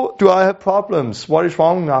 oh, do I have problems? What is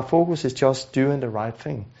wrong with me? Our focus is just doing the right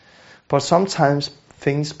thing. But sometimes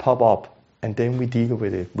things pop up and then we deal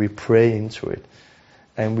with it. We pray into it.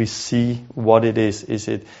 And we see what it is. Is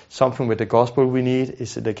it something with the gospel we need?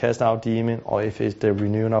 Is it the cast out demon? Or if it's the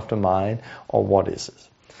renewing of the mind? Or what is it?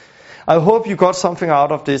 I hope you got something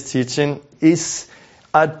out of this teaching. It's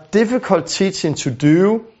a difficult teaching to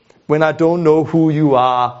do when I don't know who you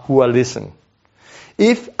are listening.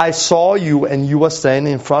 If I saw you and you were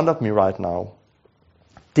standing in front of me right now,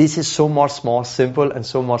 this is so much more simple and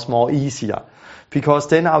so much more easier. Because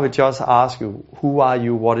then I would just ask you, who are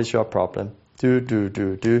you? What is your problem?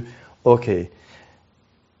 Do. Okay.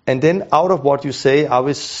 And then out of what you say, I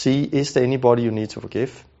will see, is there anybody you need to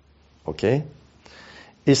forgive? Okay.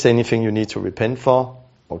 Is there anything you need to repent for?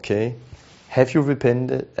 Okay. Have you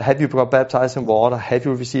repented? Have you got baptized in water? Have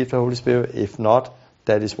you received the Holy Spirit? If not,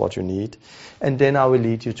 that is what you need. And then I will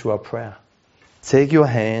lead you to a prayer. Take your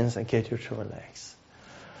hands and get you to relax.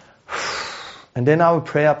 And then I will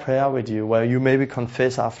pray a prayer with you where you maybe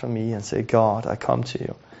confess after me and say, God, I come to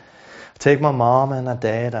you. I take my mom and my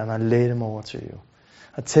dad and I lay them over to you.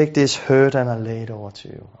 I take this hurt and I lay it over to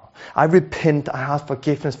you. I repent. I ask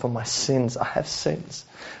forgiveness for my sins. I have sins.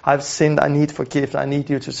 I have sinned. I need forgiveness. I need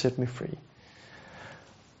you to set me free.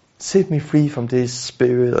 Set me free from this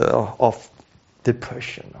spirit of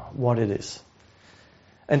depression, or what it is.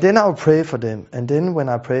 And then I will pray for them. And then when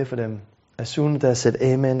I pray for them, as soon as they said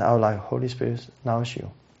amen, I will like, Holy Spirit, now it's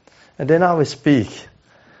you. And then I will speak.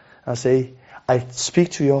 I say, I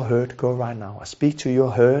speak to your hurt, go right now. I speak to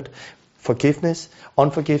your hurt. Forgiveness,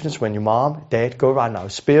 unforgiveness when your mom, dad, go right now.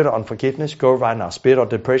 Spirit of unforgiveness, go right now. Spirit of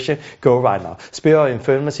depression, go right now. Spirit of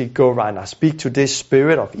infirmity, go right now. Speak to this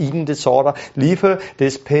spirit of eating disorder. Leave her,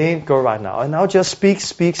 this pain, go right now. And now just speak.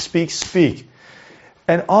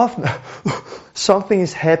 And often, something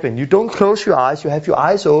is happening. You don't close your eyes. You have your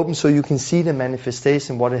eyes open so you can see the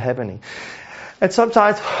manifestation, what is happening. And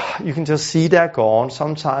sometimes, you can just see they're gone.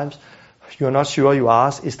 Sometimes, you're not sure, you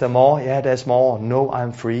ask, is there more? Yeah, there's more. No,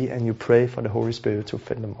 I'm free. And you pray for the Holy Spirit to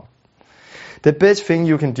fill them up. The best thing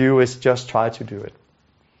you can do is just try to do it.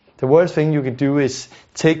 The worst thing you can do is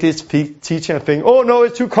take this teaching and think, oh no,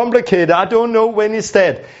 it's too complicated. I don't know when it's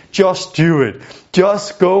that. Just do it.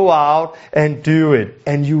 Just go out and do it.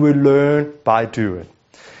 And you will learn by doing it.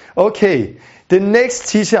 Okay, the next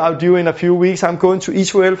teaching I'll do in a few weeks, I'm going to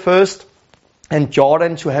Israel first and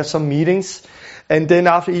Jordan to have some meetings. And then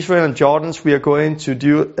after Israel and Jordan, we are going to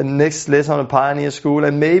do a next lesson on Pioneer School.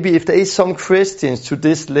 And maybe if there is some questions to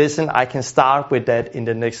this lesson, I can start with that in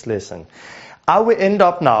the next lesson. I will end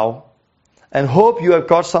up now and hope you have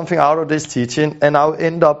got something out of this teaching. And I'll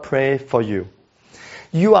end up praying for you.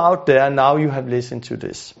 You out there, now you have listened to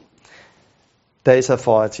this. There is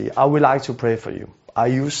authority. I would like to pray for you. Are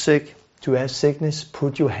you sick? Do you have sickness?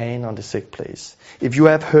 Put your hand on the sick place. If you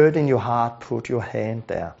have hurt in your heart, put your hand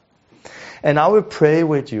there. And I will pray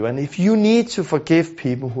with you. And if you need to forgive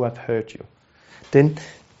people who have hurt you, then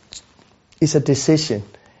it's a decision.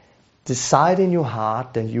 Decide in your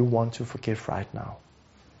heart that you want to forgive right now.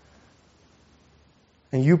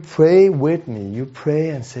 And you pray with me. You pray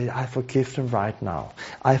and say, I forgive them right now.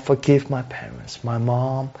 I forgive my parents, my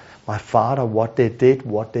mom, my father, what they did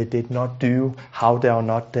not do, how they are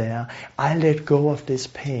not there. I let go of this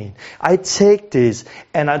pain. I take this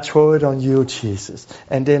and I throw it on you, Jesus.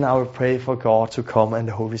 And then I will pray for God to come and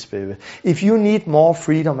the Holy Spirit. If you need more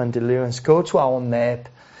freedom and deliverance, go to our map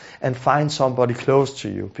and find somebody close to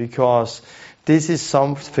you, because this is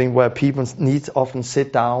something where people need to often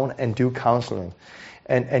sit down and do counseling.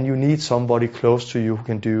 And you need somebody close to you who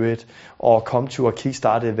can do it, or come to a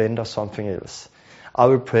Kickstart event or something else. I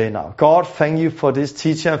will pray now. God, thank you for this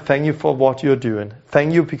teaching. Thank you for what you're doing.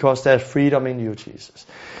 Thank you because there's freedom in you, Jesus.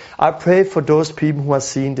 I pray for those people who are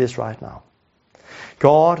seeing this right now.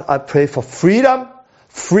 God, I pray for freedom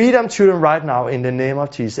to them right now in the name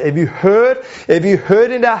of Jesus. If you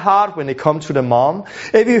heard in their heart when it comes to the mom,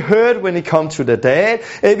 if you heard when it comes to the dad,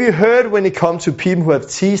 if you heard when it comes to people who have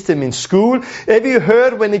teased them in school, if you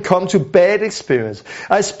heard when it comes to bad experience,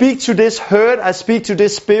 I speak to this hurt, I speak to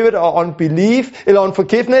this spirit of unbelief or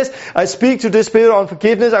unforgiveness, I speak to this spirit of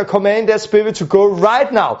unforgiveness, I command that spirit to go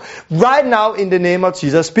right now in the name of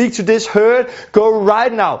Jesus. I speak to this hurt, go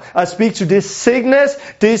right now. I speak to this sickness,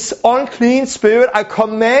 this unclean spirit, I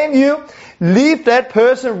command you, leave that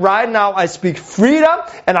person right now. I speak freedom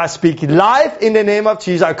and I speak life in the name of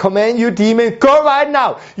Jesus. I command you, demon, go right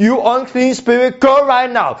now. You unclean spirit, go right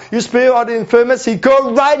now. You spirit of infirmity,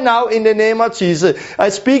 go right now in the name of Jesus. I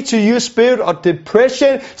speak to you, spirit of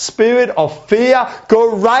depression, spirit of fear,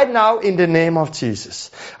 go right now in the name of Jesus.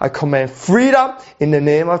 I command freedom in the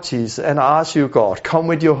name of Jesus. And I ask you, God, come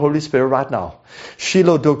with your Holy Spirit right now.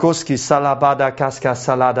 Shilo dogoski salabada kaska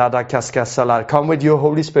saladada kaska salad. Come with your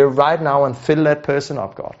Holy Spirit right now and fill that person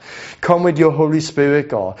up, God. Come with your Holy Spirit,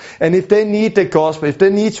 God. And if they need the gospel, if they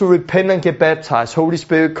need to repent and get baptized, Holy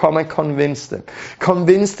Spirit, come and convince them.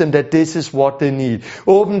 Convince them that this is what they need.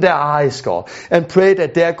 Open their eyes, God, and pray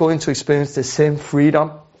that they are going to experience the same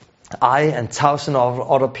freedom I and thousands of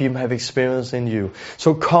other people have experienced in you.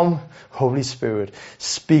 So come, Holy Spirit,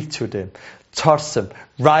 speak to them. Touch them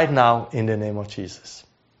right now in the name of Jesus.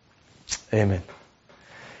 Amen.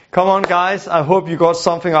 Come on, guys. I hope you got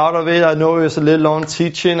something out of it. I know it was a little long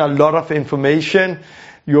teaching, a lot of information.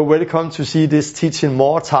 You're welcome to see this teaching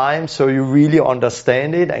more times so you really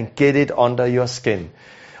understand it and get it under your skin.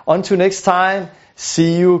 Until next time,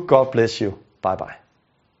 see you. God bless you. Bye-bye.